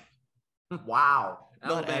 Wow.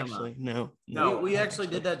 Not Alabama. actually. No. We actually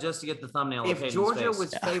did that just to get the thumbnail. If Georgia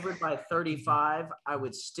was favored by 35, I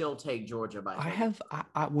would still take Georgia by 35.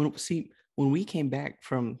 When we came back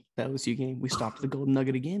from the OSU game, we stopped at the Golden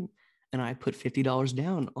Nugget again, and I put $50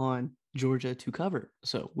 down on Georgia to cover.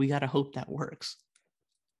 So we got to hope that works.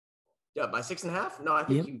 Yeah, by 6.5? No, I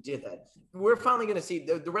think you did that. We're finally going to see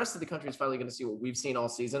the rest of the country is finally going to see what we've seen all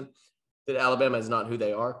season. That Alabama is not who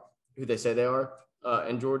they say they are,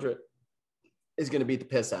 and Georgia is going to beat the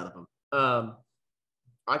piss out of them.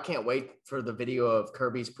 I can't wait for the video of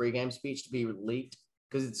Kirby's pregame speech to be leaked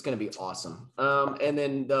because it's going to be awesome. And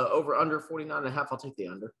then the over/under 49.5, I'll take the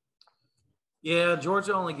under. Yeah,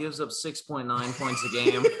 Georgia only gives up 6.9 points a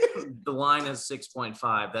game. The line is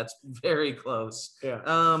 6.5. That's very close.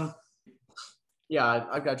 Yeah. Yeah,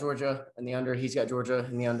 I've got Georgia in the under. He's got Georgia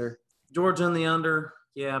in the under. Georgia in the under.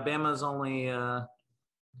 Yeah, Bama's only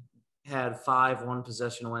had 5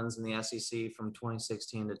 one-possession wins in the SEC from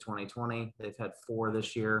 2016 to 2020. They've had 4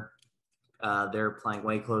 this year. They're playing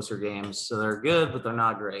way closer games, so they're good, but they're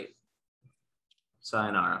not great.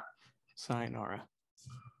 Sayonara.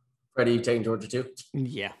 Freddie, you taking Georgia too?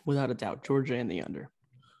 Yeah, without a doubt. Georgia in the under.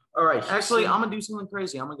 All right. Actually, I'm going to do something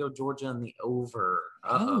crazy. I'm going to go Georgia in the over.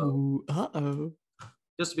 Uh-oh.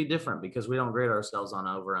 Just to be different because we don't grade ourselves on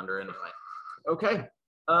over-under anyway. Okay.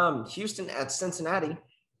 Houston at Cincinnati.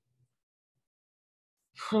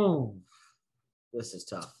 This is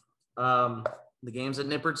tough. The game's at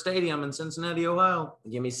Nippert Stadium in Cincinnati, Ohio.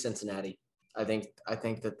 Give me Cincinnati. I think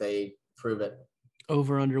that they prove it.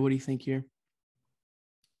 Over under, what do you think here?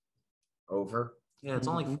 over. Yeah, it's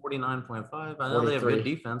only Mhm. 49.5. I know they have 43.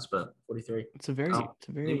 good defense, but 43. It's a very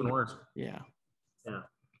even worse. yeah.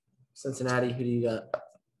 Cincinnati, who do you got?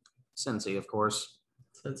 Cincy, of course.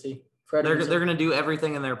 Cincy. Freddy, They're going to do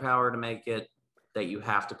everything in their power to make it that you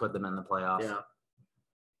have to put them in the playoff. Yeah.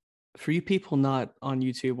 For you people not on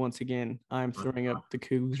YouTube, once again, I'm throwing up the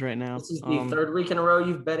Cougs right now. This is the third week in a row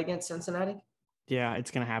you've bet against Cincinnati? Yeah, it's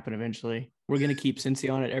gonna happen eventually. We're gonna keep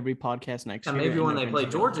Cincy on it every podcast next year. Maybe and when they play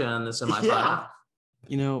eventually- Georgia in the semifinal. Yeah.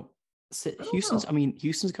 You know, Houston's. know. I mean,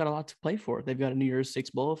 Houston's got a lot to play for. They've got a New Year's Six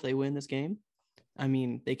bowl if they win this game. I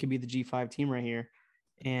mean, they could be the G5 team right here,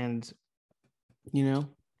 and Dana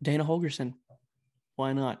Holgerson.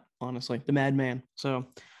 Why not? Honestly, the madman. So,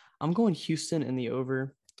 I'm going Houston in the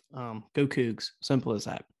over. Go Cougs. Simple as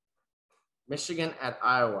that. Michigan at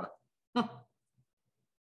Iowa.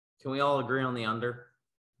 Can we all agree on the under?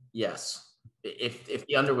 Yes. If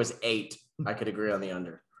the under was 8, I could agree on the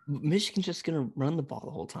under. Michigan's just gonna run the ball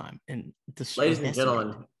the whole time, and Ladies and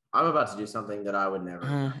gentlemen, I'm about to do something that I would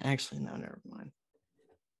never. Actually, no, never mind.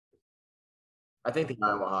 I think the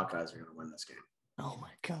Iowa Hawkeyes are going to win this game. Oh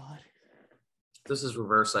my god. This is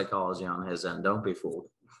reverse psychology on his end. Don't be fooled.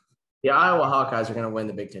 The Iowa Hawkeyes are going to win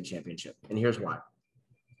the Big Ten championship, and here's why.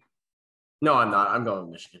 No, I'm not. I'm going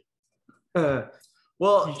with Michigan.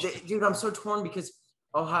 Well, dude, I'm so torn because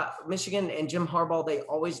Michigan and Jim Harbaugh, they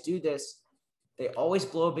always do this. They always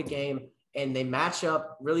blow a big game, and they match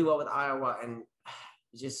up really well with Iowa. And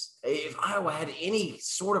just if Iowa had any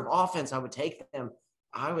sort of offense, I would take them.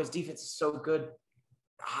 Iowa's defense is so good.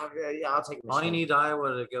 Yeah, I'll take Michigan. All you need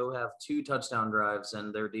Iowa to go have 2 touchdown drives,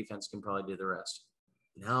 and their defense can probably do the rest.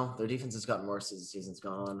 No, their defense has gotten worse as the season's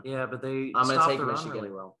gone on. Yeah, but I'm going to take the Michigan. Run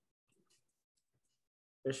really well.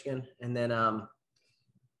 Michigan, and then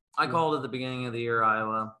I called at the beginning of the year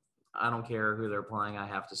Iowa. I don't care who they're playing. I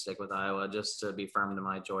have to stick with Iowa just to be firm to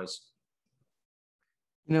my choice.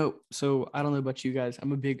 So I don't know about you guys.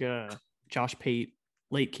 I'm a big Josh Pate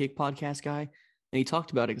late kick podcast guy, and he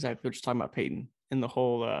talked about exactly what you're talking about, Peyton, and the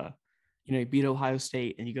whole you beat Ohio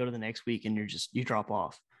State and you go to the next week and you drop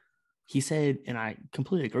off. He said, and I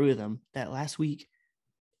completely agree with him, that last week,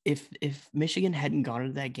 if Michigan hadn't gone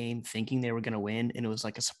into that game thinking they were going to win and it was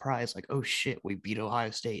like a surprise, like, oh shit, we beat Ohio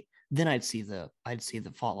State, then I'd see the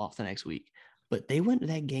fall off the next week. But they went to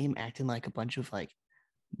that game acting like a bunch of like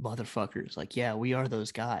motherfuckers. Like, yeah, we are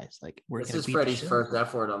those guys. Like, we're this is Freddie's first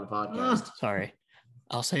F word on the podcast. Sorry.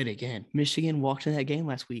 I'll say it again. Michigan walked in that game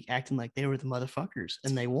last week acting like they were the motherfuckers,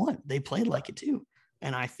 and they won. They played like it too.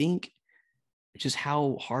 And I think just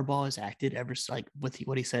how Harbaugh has acted ever like with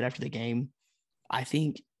what he said after the game, I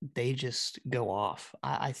think they just go off.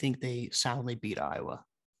 I think they soundly beat Iowa.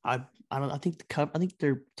 I think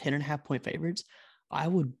they're 10.5 point favorites. I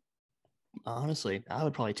would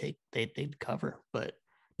probably take they'd cover, but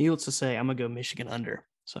needless to say, I'm gonna go Michigan under.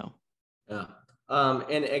 So yeah.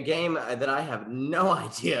 In a game that I have no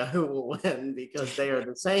idea who will win because they are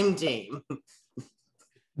the same team.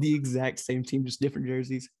 The exact same team, just different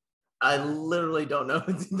jerseys. I literally don't know.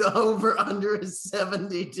 The over-under is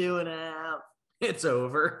 72.5. It's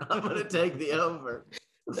over. I'm going to take the over.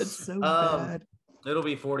 That's so bad. It'll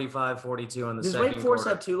be 45-42 in the Does second Wake Forest quarter.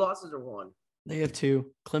 have 2 losses or 1? They have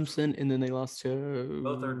 2. Clemson, and then they lost to...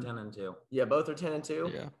 Both are 10-2. Yeah, both are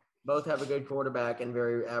 10-2. Yeah. Both have a good quarterback and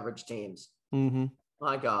very average teams. Mm-hmm.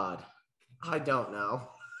 My God. I don't know.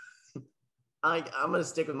 I'm going to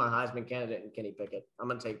stick with my Heisman candidate and Kenny Pickett. I'm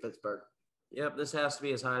going to take Pittsburgh. Yep, this has to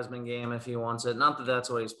be his Heisman game if he wants it. Not that that's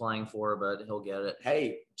what he's playing for, but he'll get it.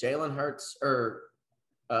 Hey, Jalen Hurts or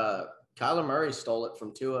Kyler Murray stole it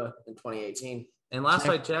from Tua in 2018. And last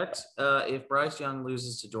I checked, if Bryce Young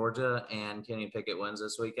loses to Georgia and Kenny Pickett wins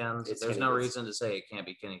this weekend, there's no reason to say it can't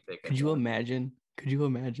be Kenny Pickett. Could you imagine?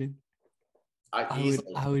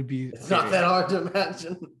 I would be. It's not that hard to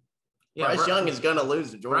imagine. Yeah, Bryce Young is going to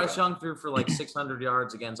lose to Georgia. Bryce Young threw for like 600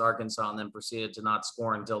 yards against Arkansas and then proceeded to not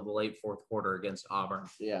score until the late fourth quarter against Auburn.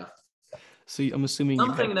 Yeah. So I'm assuming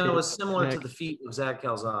something that was similar to the feat of Zach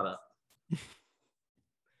Calzada.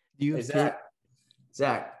 Do you hey,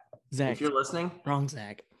 Zach, if you're listening, wrong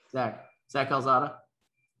Zach Calzada.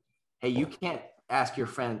 Hey, you can't ask your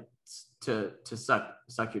friends to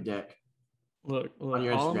suck your dick. Look on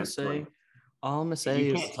your Instagram all I'm gonna say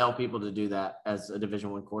you is can't tell people to do that as a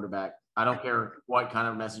Division I quarterback. I don't care what kind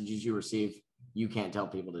of messages you receive. You can't tell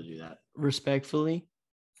people to do that. Respectfully,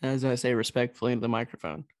 as I say respectfully into the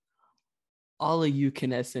microphone, all of you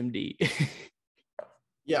can SMD.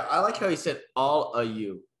 Yeah, I like how he said all of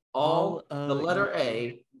you. All the letter you.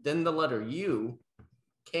 A, then the letter U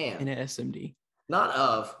can. In an SMD. Not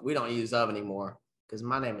of. We don't use of anymore because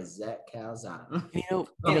my name is Zach Calzada.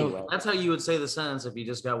 Anyway, That's how you would say the sentence if you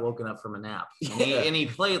just got woken up from a nap. And he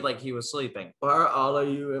played like he was sleeping. Why are all of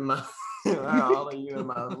you in my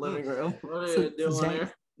living room? What are you doing Zach,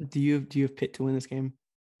 there? do you have Pitt to win this game?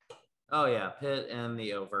 Oh yeah, Pitt and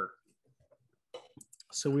the over.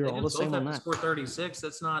 So we were all the same on that. Score 36.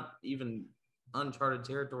 That's not even uncharted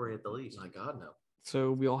territory at the least. My God, no.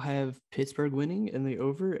 So we all have Pittsburgh winning and the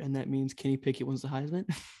over, and that means Kenny Pickett wins the Heisman.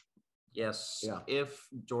 Yes. Yeah. If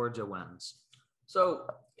Georgia wins. So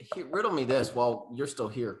riddle me this while you're still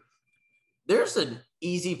here. There's an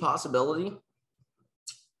easy possibility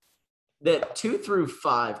that 2 through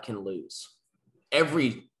 5 can lose.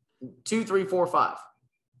 Every 2, 3, 4, 5.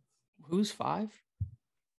 Who's 5?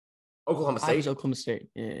 Oklahoma 5 State. is Oklahoma State.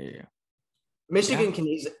 Yeah. Michigan can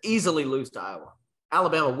easily lose to Iowa.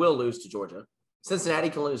 Alabama will lose to Georgia. Cincinnati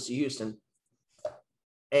can lose to Houston.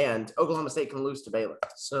 And Oklahoma State can lose to Baylor.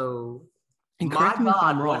 So, And correct me if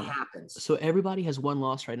I'm what wrong. happens? So everybody has one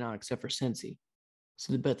loss right now except for Cincy.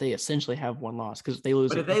 So, but they essentially have one loss because if they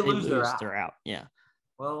lose, But if they lose, they're out. Yeah.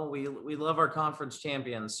 Well, we love our conference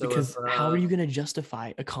champions. So Because how are you going to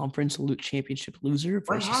justify a conference championship loser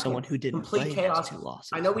versus someone who didn't Complete play and chaos. has 2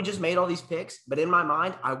 losses? I know we just made all these picks, but in my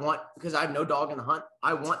mind, because I have no dog in the hunt,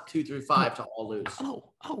 I want 2 through 5 to all lose.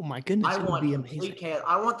 Oh my goodness! I It would want be complete amazing. chaos.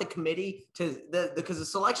 I want the committee because the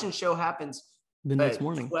selection show happens The next at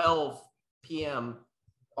morning, 12 p.m.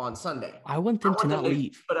 on Sunday. I want them to not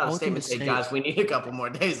leave. Put I out a want them statement to say, stay. guys, we need a couple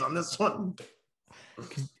more days on this one.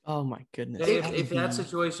 Oh my goodness! If that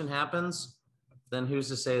situation happens, then who's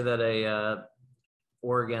to say that a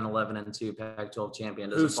Oregon 11-2 Pac-12 champion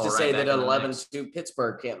doesn't Who's fall to right say back that in the mix? 11-2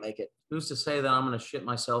 Pittsburgh can't make it Who's to say that I'm going to shit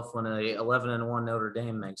myself when a 11-1 Notre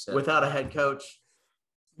Dame makes it? without a head coach?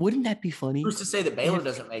 Wouldn't that be funny? Who's to say that Baylor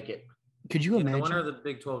doesn't make it? Could you The imagine? winner of the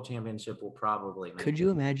Big 12 championship will probably make Could it. you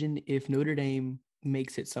imagine if Notre Dame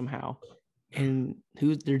makes it somehow, and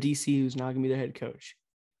who's their DC, who's not going to be their head coach,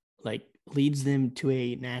 like leads them to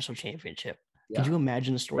a national championship? Yeah. Could you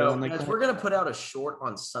imagine a storyline like that? We're going to put out a short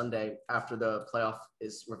on Sunday after the playoff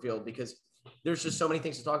is revealed because there's just so many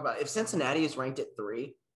things to talk about. If Cincinnati is ranked at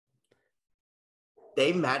 3,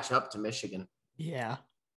 they match up to Michigan. Yeah.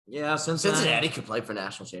 Yeah, Cincinnati could play for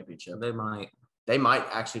national championship. They might. They might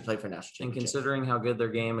actually play for national And championship. considering how good their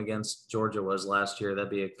game against Georgia was last year, that'd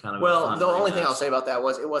be a kind of Well, the only thing I'll say about that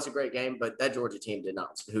was it was a great game, but that Georgia team they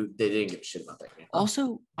didn't give a shit about that game.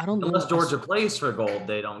 Also, I don't know. Unless Georgia plays for gold,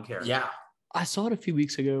 they don't care. Yeah. I saw it a few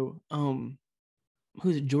weeks ago.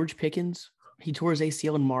 Who's it? George Pickens. He tore his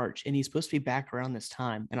ACL in March, and he's supposed to be back around this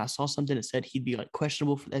time. And I saw something that said he'd be like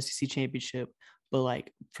questionable for the SEC championship, but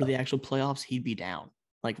like for the actual playoffs, he'd be down,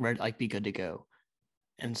 like be good to go.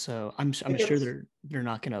 And so I'm sure they're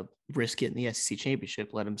not gonna risk it in the SEC championship,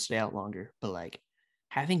 let him stay out longer. But like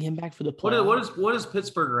having him back for the playoffs. What is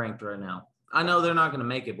Pittsburgh ranked right now? I know they're not going to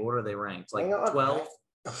make it, but what are they ranked? Like 12?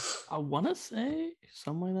 I want to say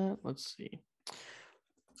something like that. Let's see.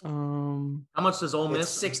 How much does Ole Miss? It's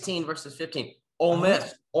 16 versus 15. Ole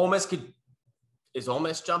Miss is Ole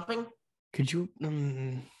Miss jumping? Could you?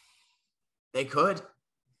 They could.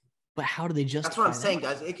 But how do they justify? That's what I'm saying,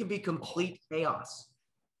 guys. It could be complete chaos.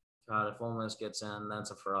 God, if Ole Miss gets in,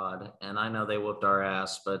 that's a fraud. And I know they whooped our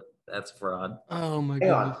ass, but that's a fraud. Oh my Hang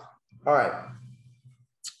god! All right.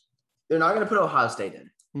 They're not going to put Ohio State in.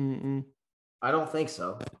 Mm-mm. I don't think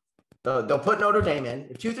so. They'll put Notre Dame in.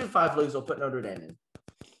 If 2 through 5 lose, they'll put Notre Dame in.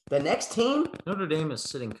 The next team, Notre Dame is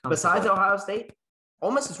sitting besides Ohio State,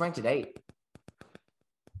 Ole Miss is ranked at 8.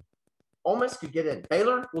 Ole Miss could get in.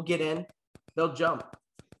 Baylor will get in. They'll jump.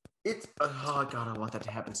 Oh god, I want that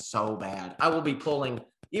to happen so bad. I will be pulling,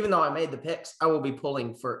 even though I made the picks, I will be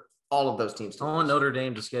pulling for all of those teams. I want Notre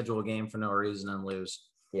Dame to schedule a game for no reason and lose.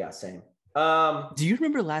 Yeah, same. Do you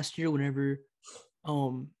remember last year whenever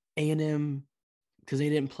A&M, because they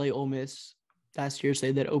didn't play Ole Miss last year, so they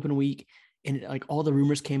had that open week, and like all the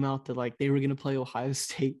rumors came out that like they were going to play Ohio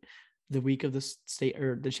State the week of the state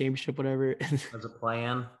or the championship, whatever. As a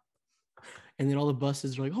plan. And then all the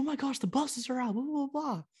buses are like, oh my gosh, the buses are out, blah, blah,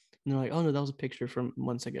 blah. And they're like, oh no, that was a picture from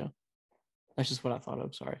months ago. That's just what I thought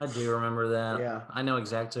of. Sorry. I do remember that. Yeah. I know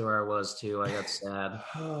exactly where I was too. I got sad.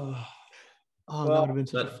 Oh, Well, that would have been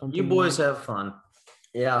such a But fun you thing. boys have fun.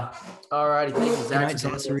 Yeah. All righty. Thank you, Good Zach. night,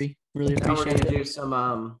 Zassery. Really Now we're appreciate going to it. do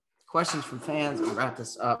some questions from fans and wrap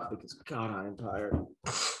this up because, God, I am tired.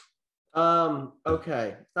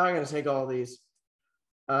 Okay. Now I'm going to take all these.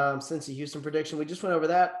 Cincy Houston prediction. We just went over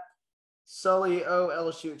that. Sully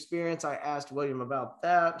LSU experience. I asked William about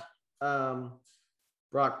that.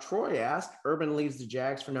 Brock Troy asked, Urban leaves the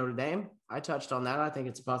Jags for Notre Dame. I touched on that. I think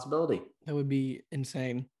it's a possibility. That would be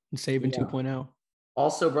insane. Saban Yeah. 2.0.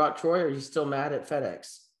 Also, Brock Troy, are you still mad at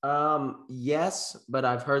FedEx? Yes, but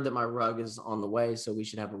I've heard that my rug is on the way, so we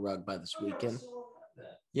should have a rug by this weekend.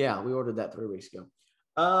 Yeah, we ordered that 3 weeks ago.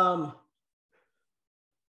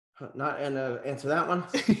 Not and answer that one.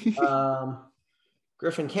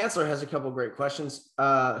 Griffin Kanzler has a couple great questions.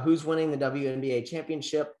 Who's winning the WNBA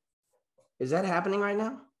championship? Is that happening right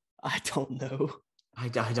now? I don't know. I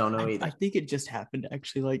don't know either. I think it just happened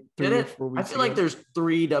actually like 3 Did or it? 4 I weeks feel ago. like there's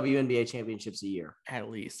 3 WNBA championships a year. At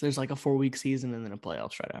least. There's like a 4-week season and then a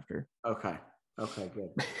playoffs right after. Okay, good.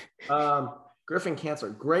 Griffin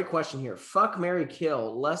Kanzler, great question here. Fuck, marry,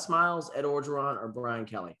 kill. Les Miles, Ed Orgeron, or Brian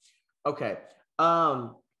Kelly? Okay.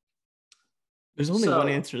 There's only one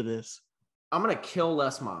answer to this. I'm going to kill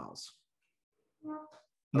Les Miles.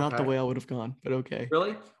 Not the way I would have gone, but okay.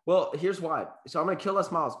 Really? Well, here's why. So I'm going to kill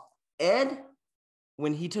Les Miles. Ed,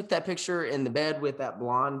 when he took that picture in the bed with that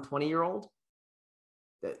blonde 20-year-old,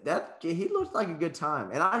 that he looked like a good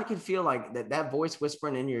time. And I could feel like that voice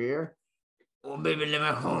whispering in your ear, oh, baby, let me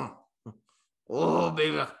home. Oh,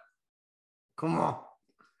 baby, come on.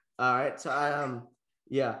 All right. So,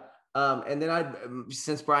 yeah. And then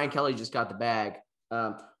since Brian Kelly just got the bag,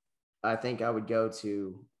 I think I would go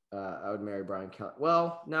to, I would marry Brian Kelly.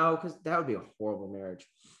 Well, no, because that would be a horrible marriage.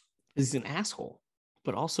 He's an asshole,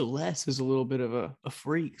 but also Les is a little bit of a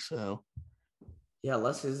freak. So, yeah,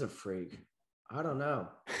 Les is a freak. I don't know.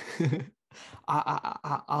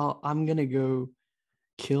 I'm gonna go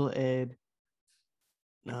kill Ed,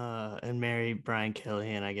 and marry Brian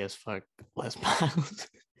Kelly, and I guess fuck Les Miles.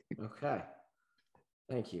 Okay,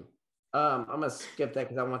 thank you. I'm gonna skip that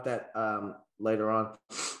because I want that later on.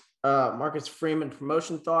 Marcus Freeman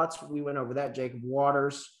promotion thoughts. We went over that. Jacob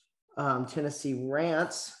Waters, Tennessee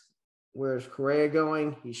rants. Where's Correa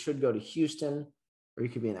going? He should go to Houston, or he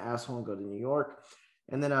could be an asshole and go to New York.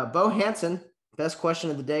 And then Bo Hansen, best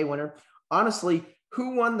question of the day winner. Honestly,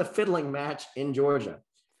 who won the fiddling match in Georgia?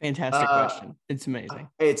 Fantastic question. It's amazing.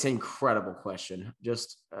 It's an incredible question.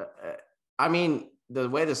 Just, I mean, the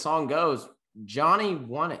way the song goes, Johnny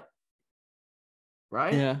won it,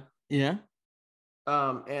 right? Yeah.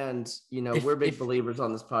 And we're big believers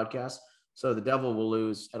on this podcast, so the devil will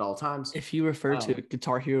lose at all times. If you refer to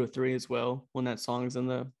Guitar Hero 3 as well, when that song's in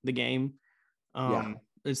the game,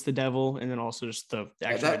 it's the devil, and then also just the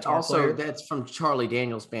actual guitar player. That's from Charlie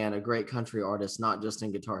Daniels Band, a great country artist, not just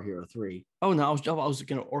in Guitar Hero 3. Oh no, I was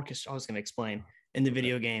gonna explain in the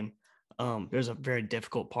video game. There's a very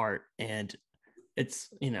difficult part, and it's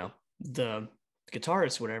the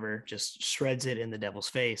guitarist, whatever, just shreds it in the devil's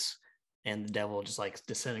face, and the devil just like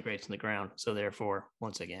disintegrates in the ground. So therefore,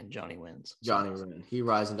 once again, Johnny wins. Johnny wins. He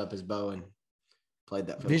risened up his bow and played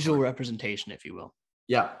that visual representation, if you will.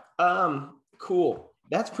 Yeah. Cool.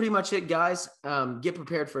 That's pretty much it, guys. Get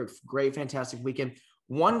prepared for a great, fantastic weekend.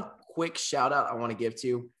 One quick shout out I want to give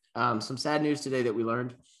to some sad news today that we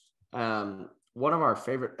learned. One of our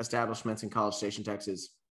favorite establishments in College Station, Texas,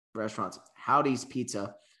 restaurants, Howdy's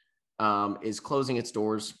Pizza, is closing its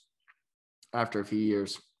doors after a few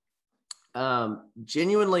years.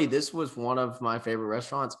 Genuinely, this was one of my favorite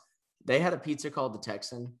restaurants. They had a pizza called the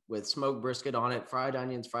Texan with smoked brisket on it, fried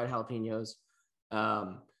onions, fried jalapenos,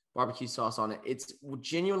 barbecue sauce on it. It's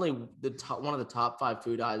genuinely one of the top 5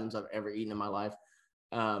 food items I've ever eaten in my life.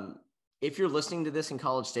 If you're listening to this in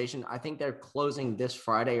College Station, I think they're closing this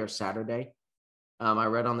Friday or Saturday. I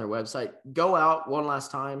read on their website. Go out one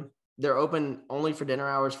last time. They're open only for dinner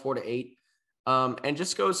hours, 4 to 8. And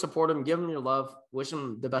just go support them, give them your love, wish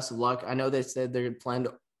them the best of luck. I know they said they're planning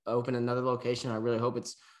to open another location. I really hope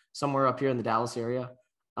it's somewhere up here in the Dallas area.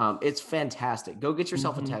 It's fantastic. Go get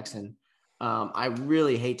yourself a Texan. I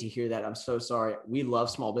really hate to hear that. I'm so sorry. We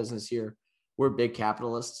love small business here. We're big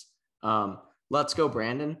capitalists. Let's go,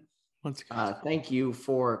 Brandon. Let's go. Thank you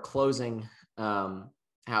for closing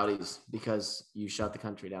Howdy's because you shut the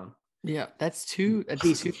country down. Yeah, that's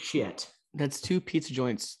piece of shit. That's 2 pizza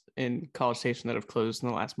joints in College Station that have closed in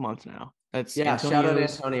the last month now. That's shout out to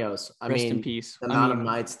Antonio's. Rest in peace. The amount of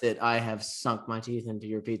nights that I have sunk my teeth into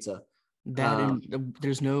your pizza.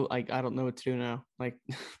 There's no I don't know what to do now.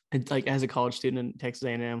 As a college student in Texas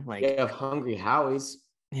A&M, you have Hungry Howie's.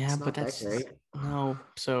 Yeah, but that's great. No.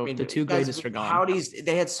 So the 2 greatest are gone. Howdy's,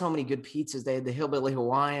 they had so many good pizzas. They had the Hillbilly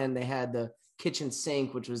Hawaiian. They had the Kitchen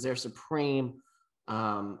Sink, which was their supreme.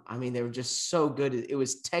 They were just so good. It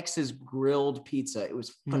was Texas grilled pizza. It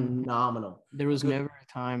was phenomenal. There was never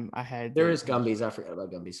a time I had. There is Gumby's. I forgot about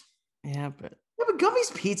Gumby's. Yeah, but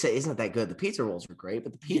Gumby's pizza isn't that good. The pizza rolls are great,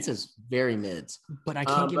 but the pizza's very mids. But I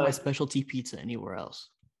can't get my specialty pizza anywhere else.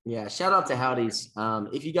 Yeah, shout out to Howdy's.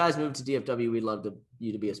 If you guys move to DFW, we'd love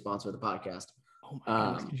you to be a sponsor of the podcast. Oh my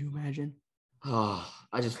goodness, could you imagine? Oh,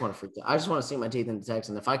 I just want to freak. I just want to sink my teeth into Texas.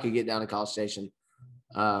 And if I could get down to College Station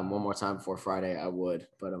one more time before Friday, I would.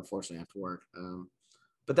 But unfortunately, I have to work.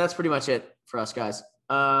 But that's pretty much it for us, guys.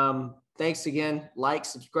 Thanks again. Like,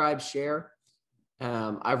 subscribe, share.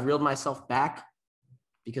 I've reeled myself back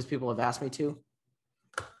because people have asked me to.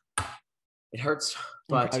 It hurts,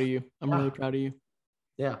 but I'm proud of you. I'm really proud of you.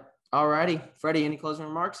 Yeah. All righty. Freddie, any closing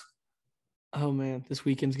remarks? Oh man, this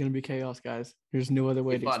weekend's gonna be chaos, guys. There's no other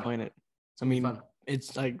way to explain it. I mean,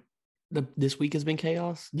 it's like this week has been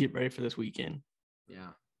chaos. Get ready for this weekend. Yeah.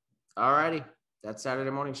 All righty. That's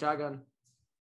Saturday Morning Shotgun.